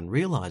everyone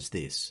realised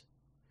this.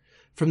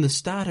 From the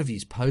start of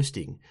his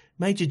posting,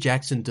 Major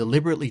Jackson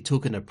deliberately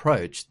took an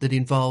approach that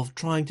involved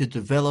trying to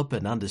develop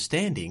an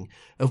understanding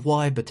of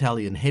why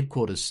battalion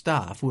headquarters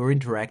staff were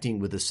interacting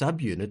with the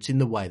subunits in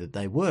the way that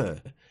they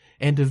were,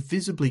 and of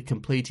visibly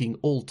completing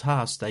all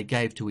tasks they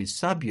gave to his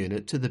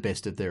subunit to the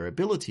best of their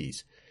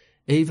abilities,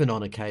 even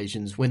on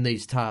occasions when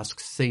these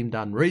tasks seemed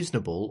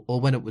unreasonable or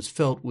when it was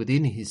felt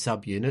within his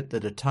subunit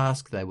that a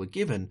task they were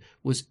given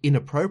was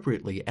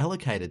inappropriately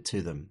allocated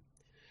to them.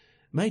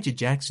 Major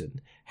Jackson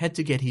had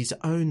to get his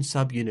own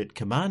subunit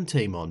command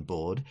team on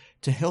board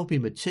to help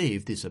him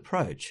achieve this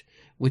approach,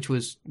 which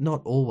was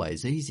not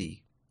always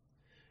easy.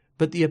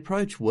 But the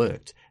approach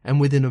worked, and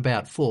within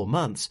about 4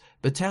 months,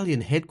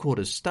 battalion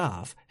headquarters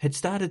staff had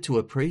started to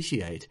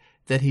appreciate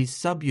that his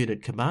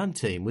subunit command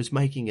team was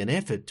making an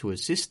effort to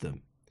assist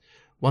them.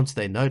 Once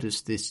they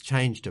noticed this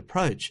changed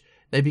approach,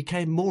 they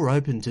became more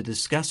open to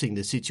discussing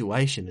the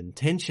situation and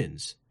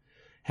tensions.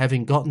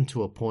 Having gotten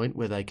to a point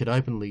where they could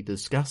openly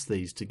discuss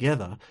these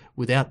together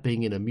without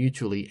being in a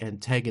mutually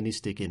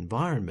antagonistic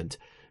environment,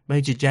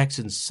 Major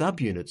Jackson's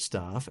subunit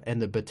staff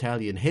and the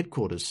battalion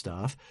headquarters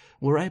staff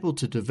were able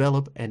to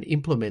develop and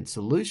implement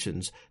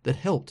solutions that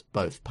helped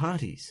both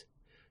parties.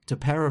 To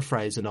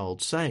paraphrase an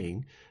old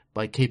saying,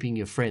 by keeping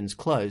your friends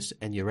close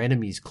and your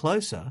enemies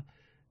closer,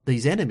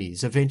 these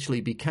enemies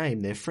eventually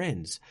became their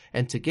friends,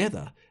 and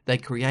together they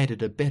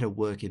created a better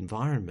work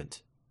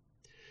environment.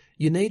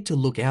 You need to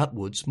look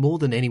outwards more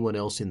than anyone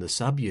else in the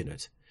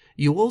subunit.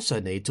 You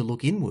also need to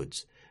look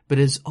inwards, but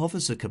as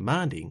officer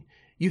commanding,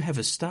 you have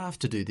a staff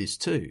to do this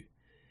too,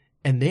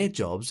 and their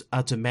jobs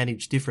are to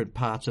manage different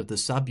parts of the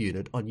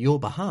subunit on your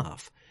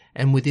behalf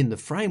and within the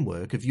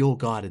framework of your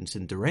guidance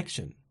and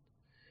direction.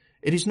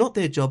 It is not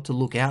their job to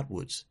look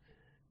outwards.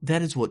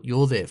 That is what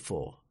you're there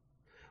for.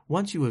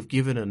 Once you have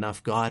given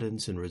enough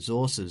guidance and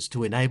resources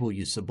to enable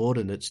your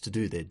subordinates to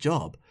do their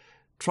job,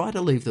 try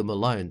to leave them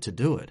alone to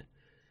do it.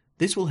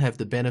 This will have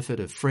the benefit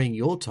of freeing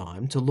your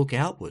time to look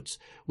outwards,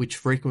 which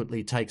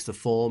frequently takes the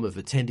form of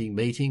attending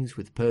meetings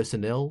with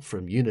personnel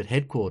from unit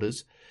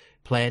headquarters,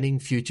 planning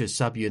future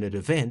subunit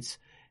events,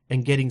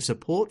 and getting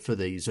support for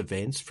these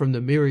events from the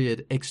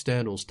myriad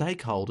external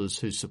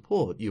stakeholders whose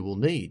support you will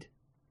need.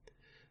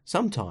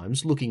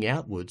 Sometimes looking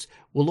outwards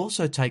will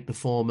also take the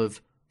form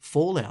of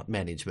fallout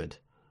management,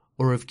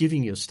 or of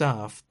giving your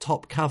staff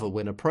top cover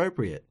when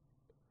appropriate.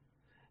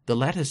 The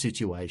latter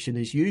situation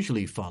is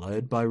usually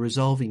followed by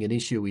resolving an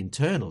issue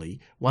internally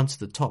once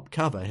the top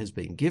cover has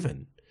been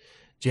given.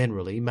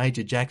 Generally,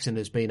 Major Jackson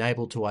has been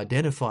able to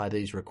identify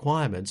these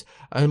requirements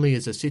only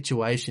as a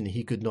situation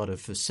he could not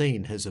have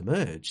foreseen has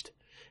emerged.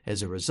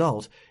 As a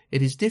result,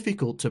 it is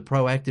difficult to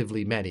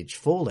proactively manage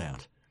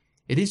fallout.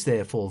 It is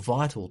therefore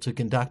vital to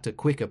conduct a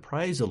quick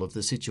appraisal of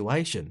the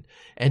situation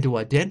and to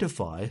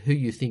identify who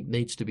you think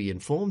needs to be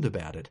informed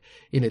about it,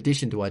 in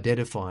addition to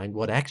identifying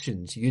what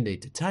actions you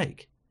need to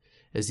take.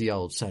 As the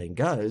old saying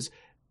goes,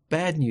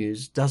 bad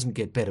news doesn't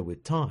get better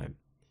with time.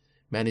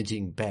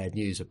 Managing bad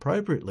news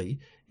appropriately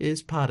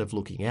is part of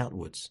looking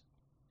outwards.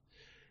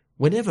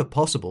 Whenever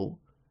possible,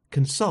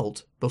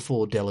 consult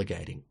before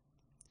delegating.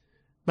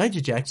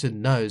 Major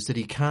Jackson knows that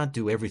he can't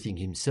do everything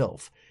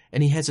himself,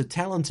 and he has a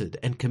talented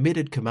and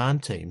committed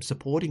command team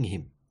supporting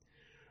him.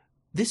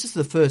 This is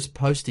the first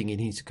posting in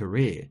his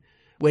career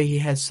where he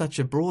has such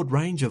a broad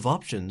range of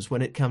options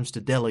when it comes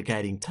to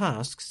delegating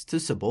tasks to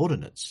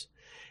subordinates.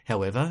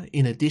 However,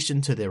 in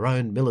addition to their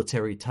own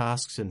military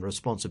tasks and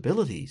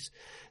responsibilities,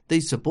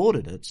 these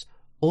subordinates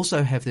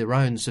also have their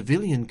own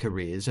civilian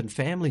careers and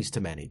families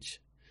to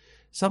manage.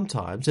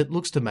 Sometimes it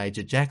looks to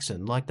Major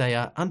Jackson like they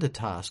are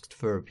undertasked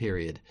for a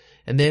period,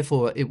 and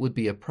therefore it would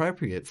be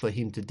appropriate for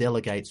him to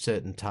delegate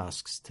certain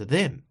tasks to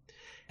them.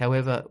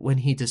 However, when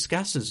he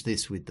discusses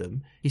this with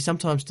them, he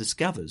sometimes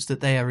discovers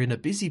that they are in a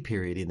busy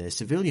period in their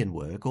civilian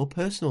work or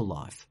personal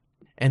life,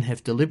 and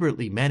have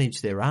deliberately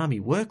managed their army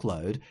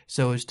workload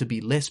so as to be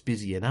less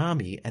busy in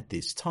army at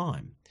this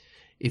time.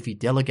 If he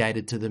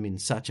delegated to them in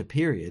such a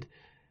period,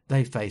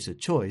 they face a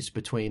choice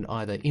between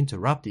either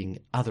interrupting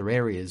other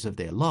areas of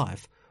their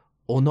life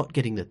or not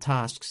getting the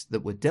tasks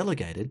that were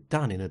delegated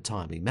done in a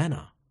timely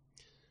manner.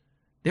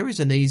 There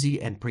is an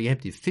easy and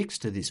preemptive fix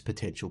to this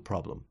potential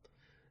problem.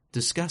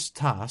 Discuss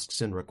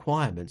tasks and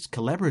requirements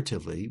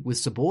collaboratively with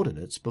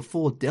subordinates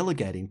before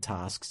delegating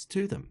tasks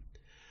to them.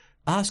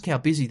 Ask how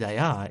busy they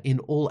are in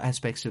all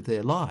aspects of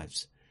their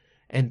lives,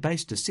 and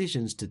base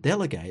decisions to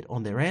delegate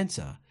on their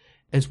answer,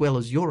 as well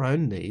as your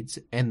own needs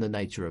and the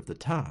nature of the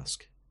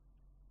task.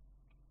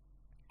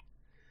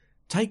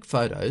 Take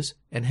photos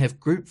and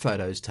have group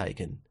photos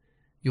taken.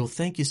 You'll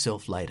thank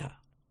yourself later.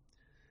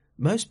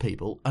 Most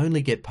people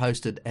only get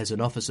posted as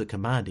an officer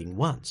commanding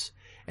once,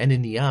 and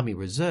in the Army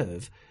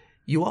Reserve,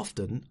 you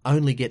often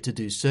only get to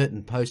do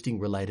certain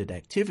posting-related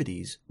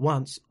activities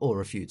once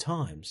or a few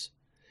times.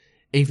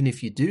 Even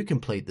if you do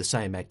complete the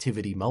same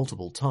activity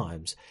multiple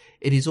times,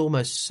 it is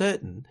almost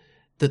certain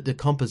that the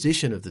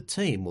composition of the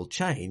team will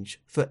change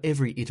for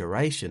every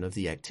iteration of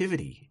the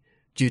activity,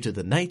 due to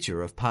the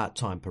nature of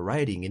part-time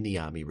parading in the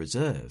Army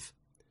Reserve.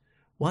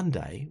 One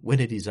day, when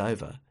it is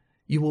over,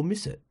 you will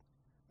miss it.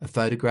 A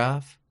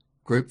photograph,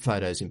 group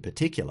photos in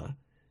particular,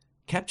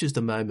 captures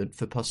the moment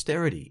for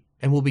posterity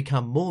and will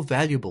become more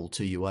valuable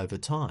to you over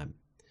time.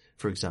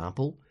 For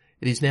example,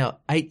 it is now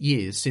 8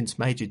 years since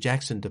Major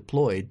Jackson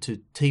deployed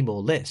to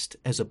Timor-Leste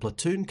as a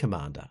platoon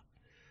commander.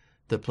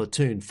 The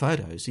platoon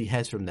photos he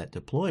has from that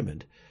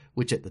deployment,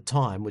 which at the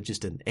time were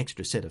just an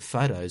extra set of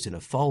photos in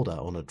a folder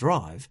on a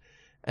drive,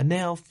 are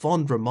now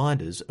fond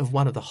reminders of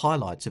one of the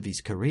highlights of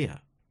his career.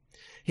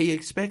 He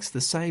expects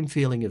the same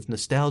feeling of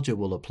nostalgia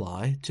will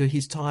apply to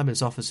his time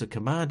as officer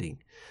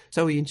commanding,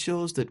 so he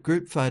ensures that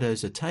group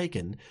photos are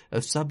taken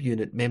of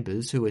subunit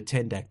members who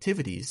attend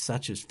activities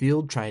such as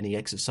field training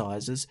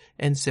exercises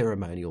and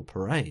ceremonial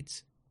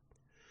parades.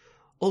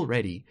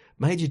 Already,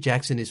 Major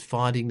Jackson is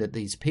finding that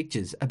these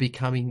pictures are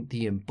becoming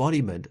the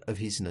embodiment of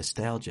his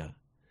nostalgia.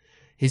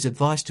 His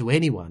advice to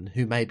anyone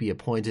who may be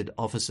appointed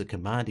officer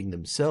commanding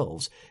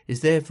themselves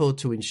is therefore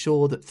to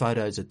ensure that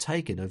photos are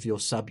taken of your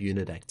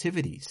subunit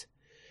activities.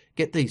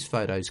 Get these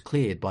photos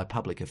cleared by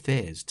public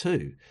affairs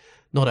too.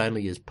 Not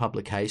only is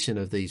publication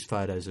of these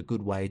photos a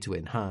good way to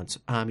enhance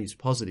Army's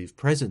positive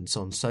presence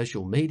on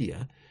social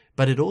media,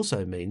 but it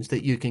also means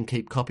that you can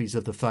keep copies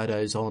of the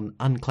photos on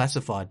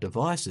unclassified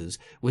devices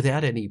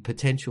without any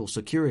potential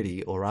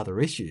security or other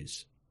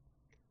issues.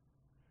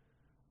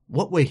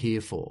 What we're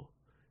here for.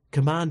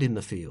 Command in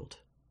the field.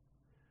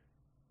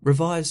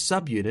 Revise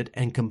subunit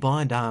and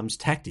combined arms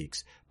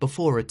tactics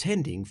before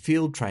attending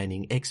field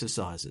training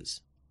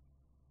exercises.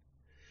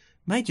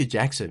 Major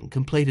Jackson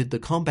completed the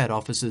Combat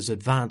Officers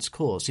Advanced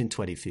course in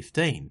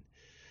 2015.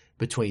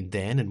 Between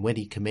then and when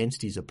he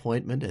commenced his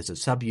appointment as a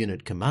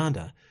subunit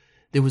commander,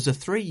 there was a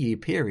 3-year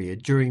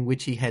period during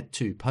which he had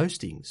 2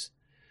 postings.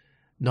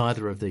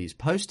 Neither of these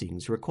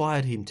postings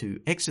required him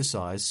to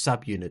exercise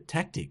subunit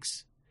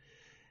tactics.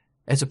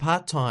 As a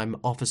part-time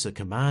officer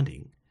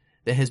commanding,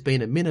 there has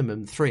been a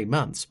minimum 3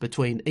 months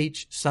between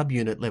each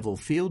subunit level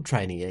field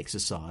training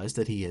exercise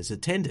that he has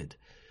attended,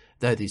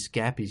 though this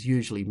gap is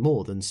usually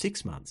more than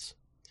 6 months.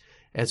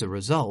 As a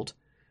result,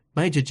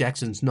 Major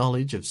Jackson's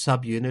knowledge of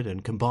subunit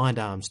and combined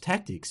arms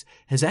tactics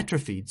has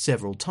atrophied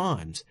several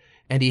times,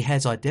 and he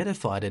has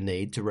identified a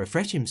need to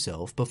refresh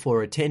himself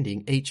before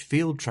attending each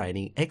field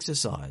training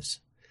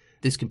exercise.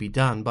 This can be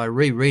done by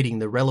rereading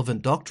the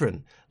relevant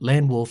doctrine.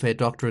 Land Warfare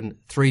Doctrine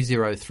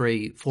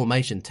 303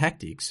 Formation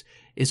Tactics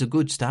is a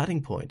good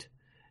starting point,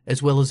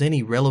 as well as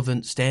any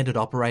relevant standard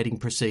operating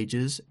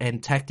procedures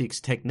and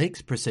tactics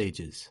techniques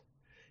procedures.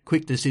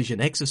 Quick decision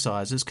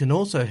exercises can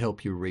also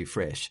help you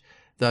refresh,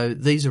 though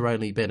these are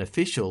only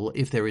beneficial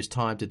if there is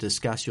time to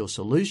discuss your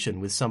solution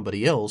with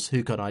somebody else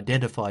who can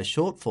identify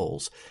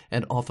shortfalls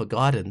and offer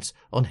guidance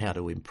on how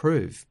to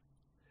improve.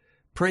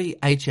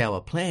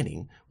 Pre-H-hour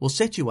planning will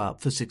set you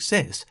up for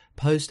success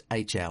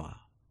post-H-hour.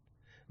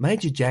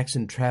 Major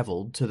Jackson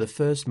travelled to the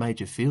first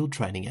major field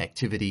training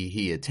activity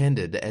he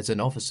attended as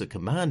an officer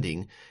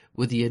commanding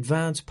with the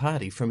advance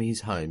party from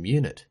his home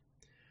unit.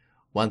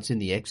 Once in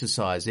the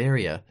exercise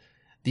area,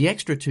 the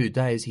extra 2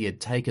 days he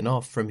had taken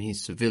off from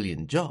his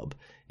civilian job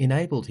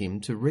enabled him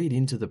to read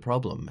into the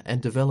problem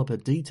and develop a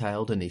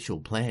detailed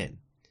initial plan.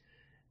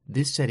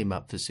 This set him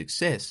up for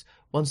success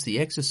once the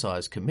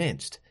exercise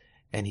commenced,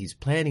 and his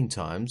planning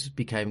times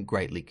became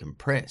greatly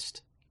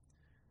compressed.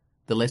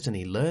 The lesson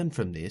he learned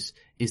from this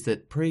is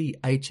that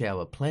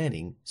pre-H-hour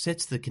planning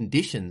sets the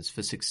conditions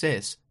for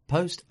success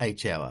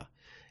post-H-hour,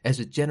 as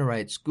it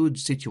generates good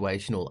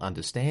situational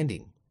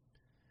understanding.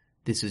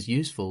 This is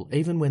useful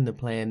even when the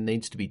plan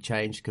needs to be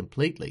changed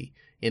completely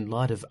in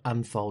light of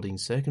unfolding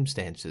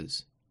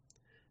circumstances.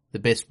 The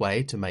best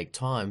way to make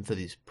time for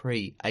this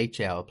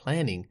pre-H-hour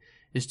planning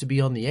is to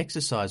be on the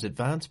exercise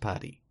advance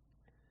party.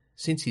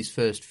 Since his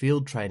first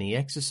field training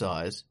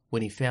exercise,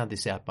 when he found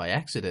this out by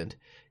accident,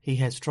 he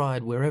has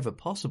tried wherever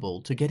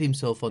possible to get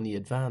himself on the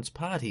advance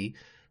party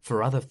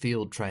for other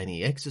field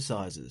training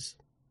exercises.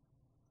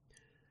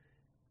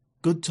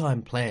 Good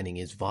time planning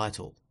is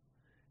vital.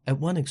 At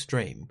one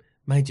extreme,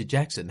 Major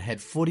Jackson had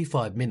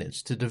 45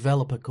 minutes to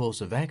develop a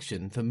course of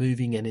action for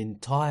moving an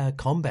entire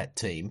combat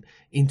team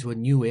into a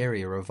new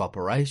area of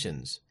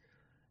operations.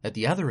 At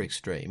the other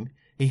extreme,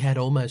 he had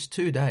almost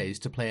 2 days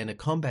to plan a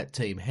combat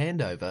team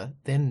handover,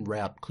 then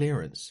route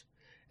clearance.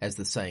 As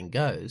the saying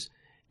goes,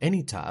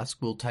 any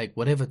task will take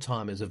whatever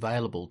time is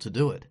available to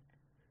do it.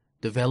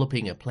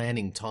 Developing a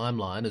planning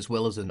timeline as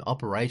well as an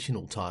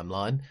operational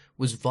timeline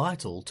was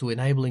vital to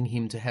enabling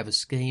him to have a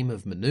scheme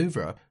of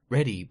manoeuvre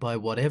ready by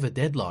whatever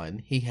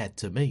deadline he had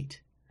to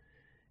meet.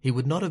 He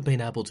would not have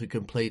been able to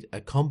complete a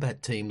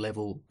combat team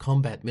level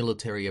combat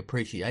military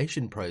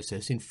appreciation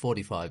process in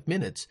 45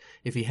 minutes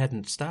if he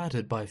hadn't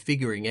started by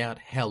figuring out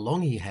how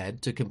long he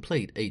had to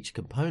complete each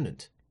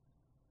component.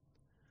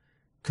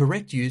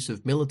 Correct use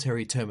of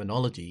military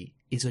terminology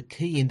is a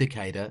key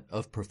indicator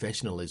of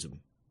professionalism.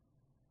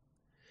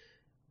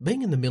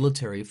 Being in the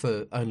military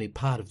for only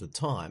part of the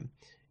time,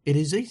 it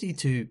is easy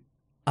to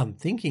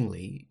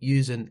unthinkingly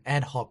use an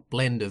ad hoc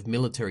blend of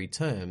military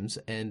terms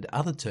and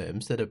other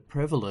terms that are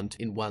prevalent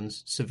in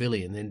one's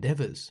civilian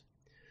endeavours.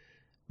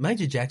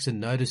 Major Jackson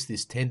noticed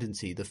this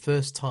tendency the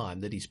first time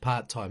that his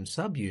part-time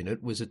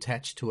subunit was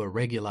attached to a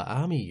regular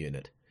army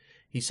unit.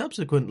 He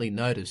subsequently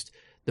noticed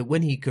that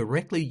when he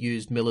correctly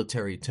used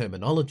military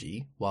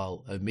terminology,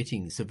 while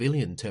omitting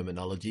civilian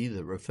terminology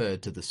that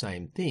referred to the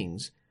same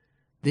things,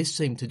 this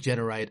seemed to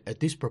generate a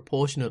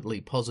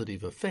disproportionately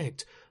positive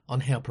effect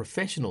on how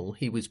professional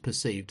he was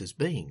perceived as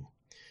being.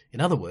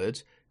 In other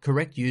words,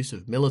 correct use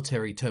of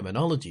military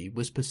terminology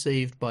was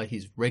perceived by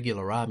his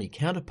regular army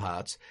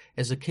counterparts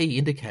as a key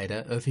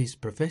indicator of his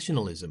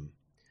professionalism.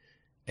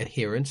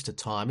 Adherence to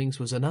timings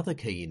was another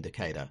key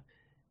indicator,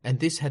 and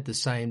this had the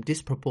same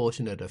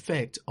disproportionate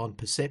effect on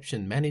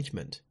perception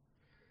management.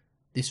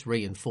 This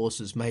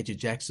reinforces Major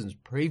Jackson's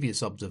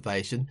previous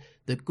observation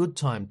that good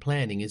time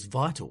planning is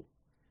vital.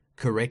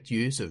 Correct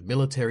use of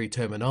military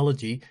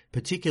terminology,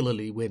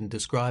 particularly when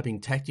describing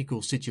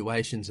tactical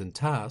situations and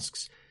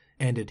tasks,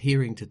 and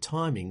adhering to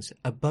timings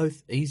are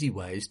both easy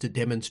ways to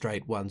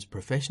demonstrate one's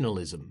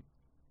professionalism.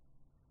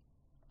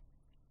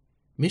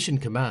 Mission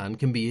command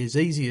can be as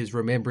easy as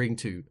remembering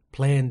to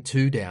plan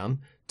 2 down,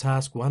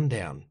 task 1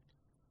 down.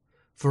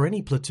 For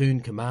any platoon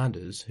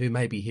commanders who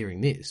may be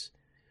hearing this,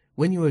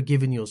 when you are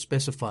given your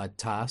specified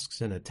tasks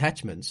and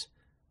attachments,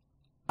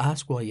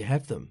 ask why you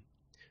have them.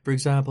 For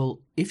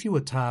example, if you were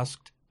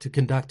tasked to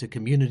conduct a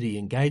community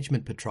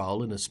engagement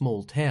patrol in a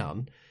small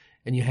town,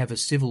 and you have a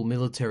civil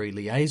military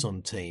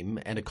liaison team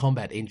and a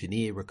combat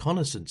engineer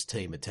reconnaissance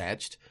team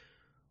attached,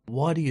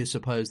 why do you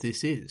suppose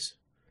this is?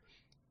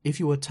 If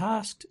you were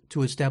tasked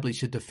to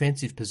establish a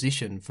defensive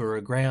position for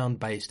a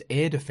ground-based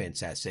air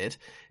defence asset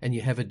and you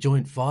have a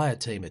joint fire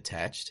team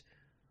attached,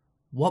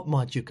 what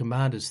might your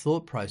commander's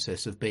thought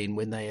process have been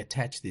when they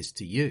attach this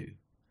to you?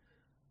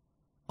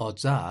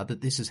 Odds are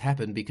that this has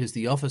happened because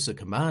the officer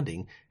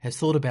commanding has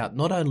thought about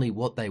not only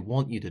what they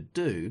want you to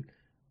do,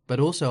 but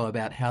also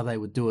about how they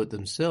would do it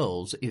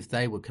themselves if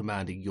they were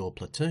commanding your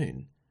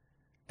platoon.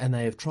 and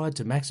they have tried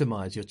to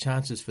maximise your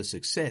chances for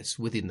success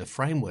within the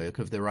framework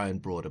of their own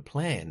broader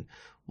plan,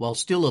 while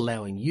still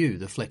allowing you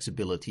the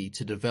flexibility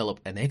to develop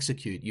and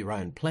execute your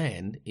own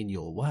plan in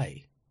your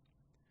way.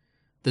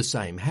 The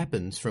same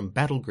happens from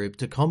battle group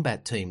to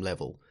combat team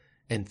level,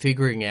 and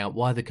figuring out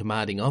why the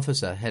commanding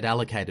officer had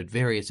allocated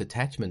various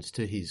attachments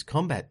to his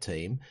combat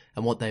team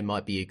and what they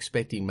might be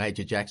expecting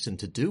Major Jackson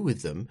to do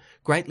with them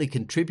greatly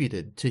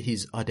contributed to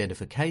his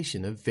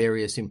identification of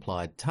various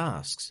implied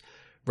tasks,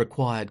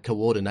 required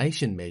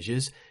coordination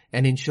measures,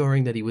 and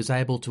ensuring that he was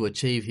able to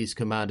achieve his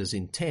commander's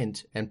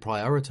intent and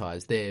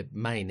prioritise their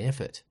main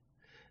effort.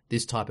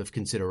 This type of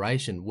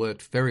consideration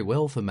worked very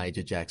well for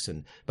Major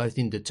Jackson, both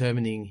in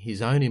determining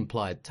his own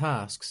implied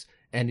tasks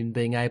and in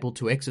being able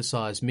to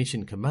exercise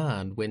mission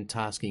command when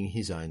tasking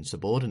his own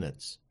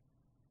subordinates.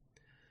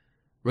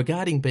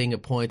 Regarding being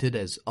appointed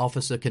as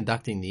officer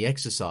conducting the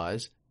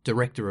exercise,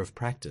 director of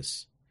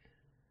practice.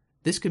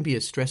 This can be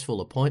a stressful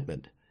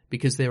appointment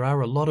because there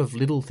are a lot of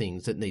little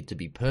things that need to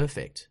be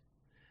perfect.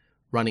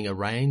 Running a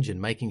range and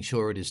making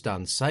sure it is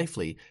done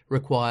safely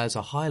requires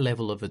a high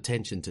level of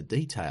attention to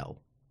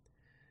detail.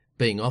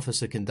 Being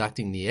officer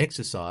conducting the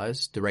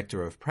exercise,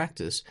 director of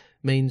practice,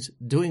 means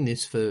doing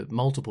this for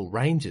multiple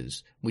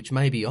ranges, which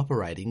may be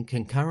operating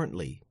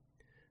concurrently.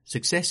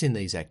 Success in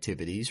these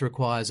activities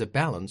requires a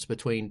balance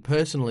between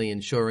personally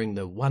ensuring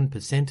the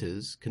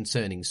 1%ers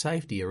concerning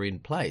safety are in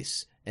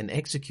place and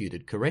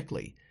executed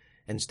correctly,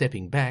 and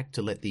stepping back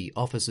to let the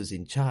officers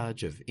in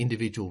charge of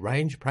individual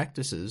range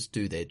practices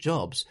do their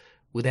jobs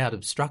without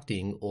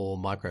obstructing or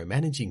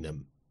micromanaging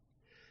them.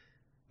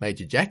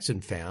 Major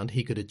Jackson found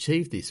he could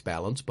achieve this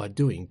balance by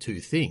doing two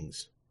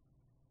things.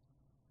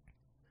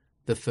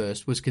 The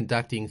first was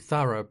conducting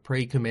thorough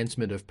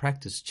pre-commencement of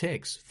practice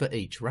checks for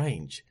each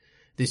range.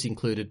 This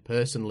included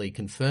personally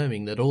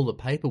confirming that all the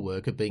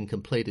paperwork had been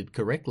completed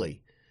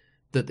correctly,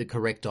 that the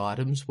correct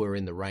items were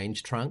in the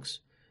range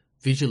trunks,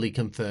 visually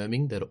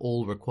confirming that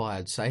all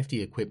required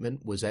safety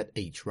equipment was at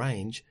each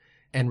range,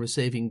 and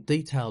receiving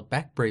detailed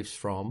back briefs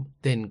from,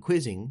 then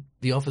quizzing,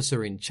 the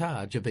officer in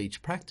charge of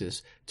each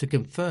practice to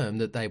confirm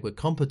that they were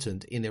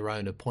competent in their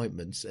own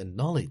appointments and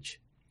knowledge.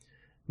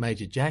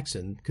 Major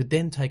Jackson could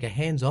then take a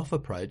hands-off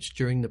approach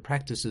during the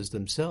practices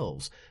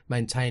themselves,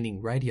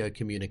 maintaining radio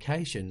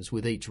communications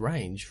with each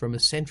range from a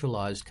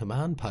centralised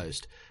command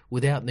post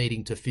without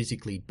needing to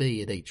physically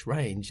be at each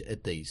range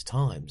at these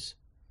times.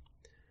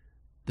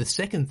 The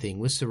second thing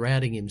was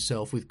surrounding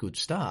himself with good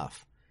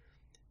staff.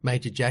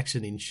 Major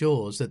Jackson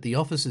ensures that the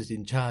officers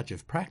in charge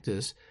of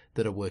practice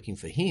that are working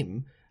for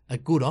him are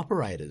good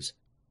operators,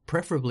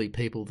 preferably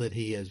people that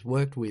he has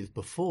worked with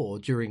before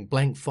during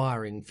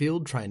blank-firing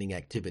field training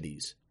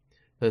activities.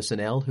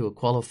 Personnel who are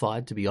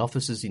qualified to be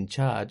officers in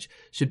charge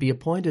should be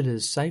appointed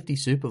as safety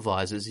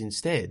supervisors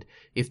instead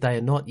if they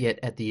are not yet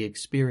at the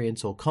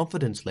experience or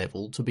confidence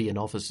level to be an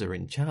officer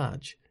in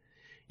charge.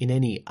 In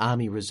any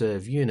Army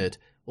Reserve unit,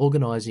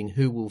 organising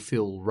who will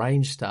fill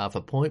range staff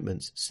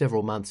appointments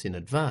several months in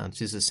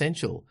advance is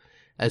essential,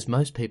 as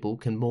most people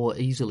can more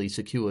easily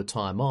secure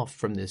time off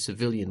from their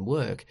civilian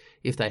work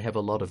if they have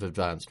a lot of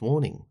advanced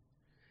warning.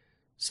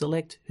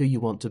 Select who you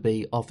want to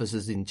be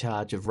officers in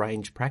charge of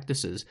range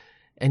practices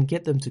and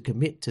get them to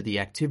commit to the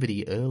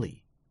activity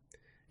early.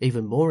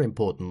 Even more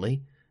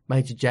importantly,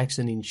 Major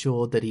Jackson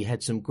ensured that he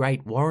had some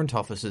great warrant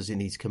officers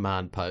in his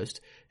command post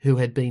who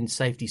had been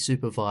safety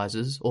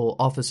supervisors or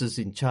officers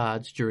in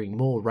charge during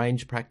more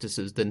range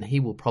practices than he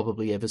will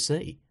probably ever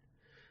see.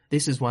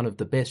 This is one of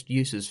the best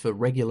uses for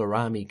regular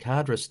Army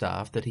cadre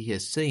staff that he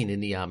has seen in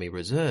the Army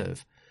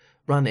Reserve.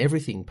 Run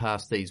everything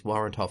past these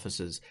warrant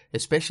officers,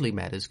 especially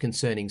matters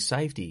concerning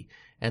safety,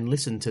 and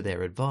listen to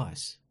their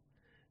advice.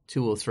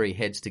 2 or 3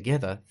 heads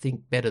together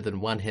think better than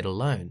one head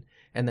alone,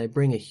 and they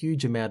bring a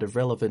huge amount of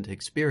relevant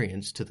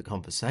experience to the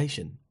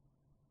conversation.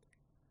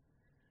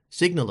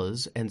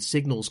 Signallers and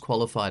signals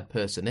qualified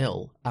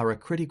personnel are a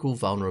critical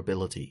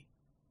vulnerability.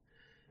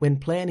 When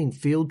planning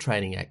field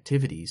training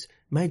activities,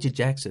 Major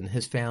Jackson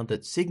has found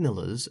that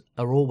signallers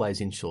are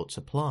always in short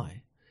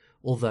supply.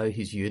 Although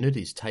his unit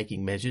is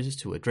taking measures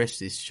to address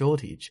this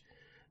shortage,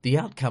 the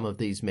outcome of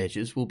these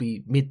measures will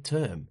be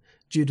mid-term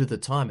due to the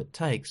time it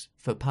takes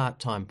for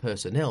part-time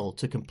personnel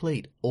to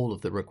complete all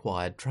of the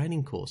required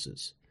training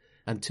courses.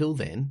 Until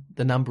then,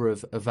 the number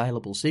of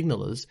available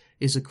signallers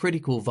is a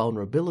critical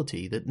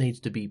vulnerability that needs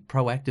to be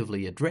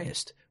proactively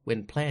addressed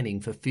when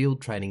planning for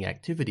field training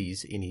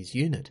activities in his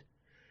unit.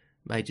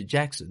 Major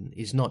Jackson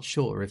is not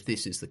sure if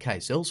this is the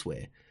case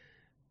elsewhere,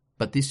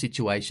 but this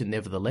situation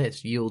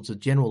nevertheless yields a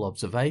general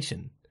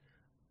observation.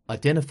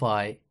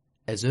 Identify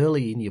as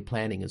early in your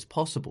planning as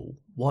possible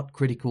what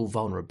critical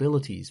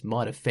vulnerabilities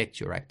might affect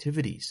your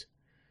activities.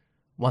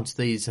 Once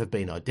these have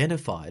been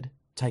identified,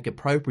 take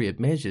appropriate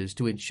measures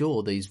to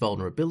ensure these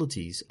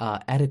vulnerabilities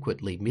are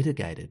adequately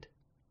mitigated.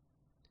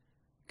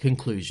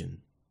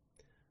 Conclusion.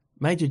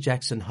 Major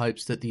Jackson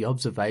hopes that the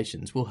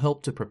observations will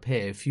help to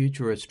prepare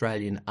future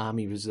Australian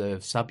Army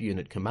Reserve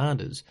subunit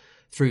commanders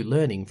through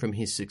learning from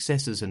his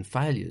successes and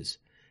failures,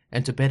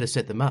 and to better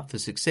set them up for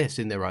success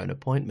in their own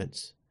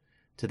appointments.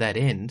 To that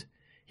end,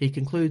 He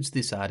concludes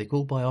this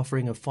article by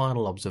offering a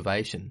final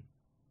observation.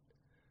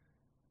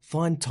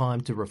 Find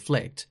time to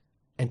reflect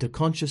and to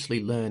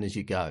consciously learn as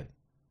you go.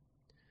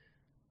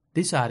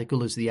 This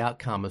article is the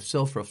outcome of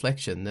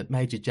self-reflection that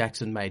Major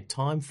Jackson made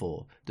time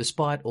for,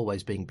 despite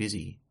always being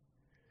busy.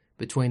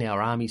 Between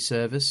our Army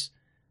service,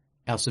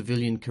 our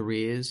civilian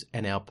careers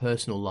and our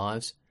personal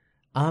lives,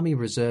 Army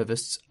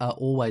reservists are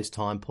always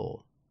time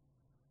poor.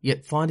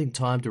 Yet finding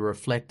time to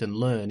reflect and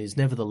learn is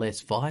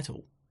nevertheless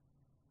vital.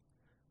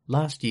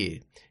 Last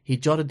year, he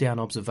jotted down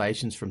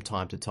observations from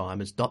time to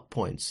time as dot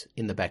points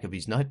in the back of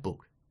his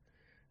notebook.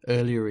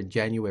 Earlier in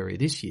January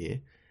this year,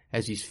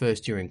 as his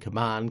first year in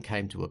command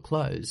came to a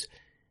close,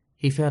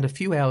 he found a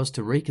few hours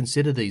to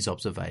reconsider these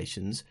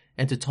observations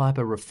and to type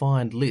a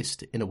refined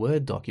list in a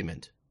Word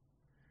document.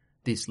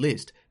 This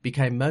list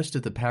became most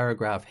of the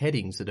paragraph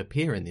headings that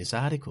appear in this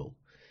article.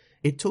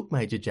 It took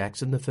Major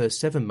Jackson the first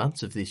 7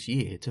 months of this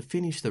year to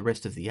finish the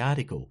rest of the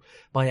article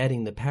by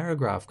adding the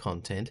paragraph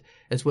content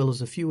as well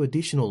as a few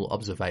additional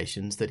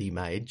observations that he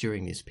made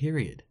during this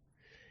period.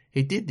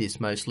 He did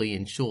this mostly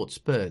in short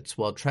spurts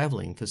while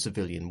travelling for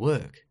civilian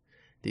work.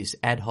 This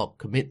ad hoc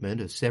commitment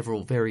of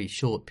several very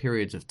short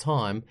periods of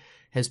time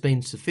has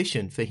been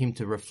sufficient for him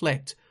to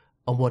reflect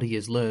on what he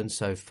has learned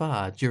so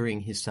far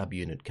during his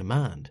subunit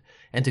command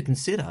and to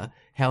consider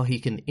how he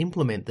can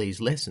implement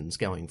these lessons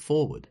going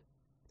forward.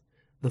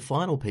 The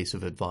final piece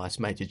of advice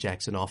Major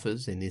Jackson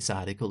offers in this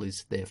article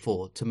is,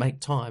 therefore, to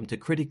make time to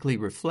critically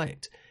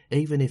reflect,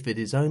 even if it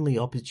is only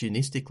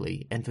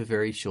opportunistically and for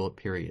very short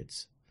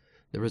periods.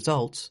 The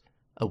results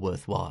are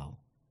worthwhile.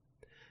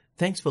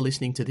 Thanks for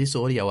listening to this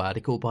audio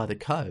article by The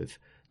Cove.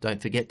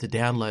 Don't forget to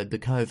download the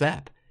Cove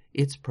app.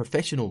 It's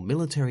professional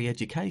military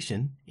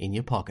education in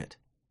your pocket.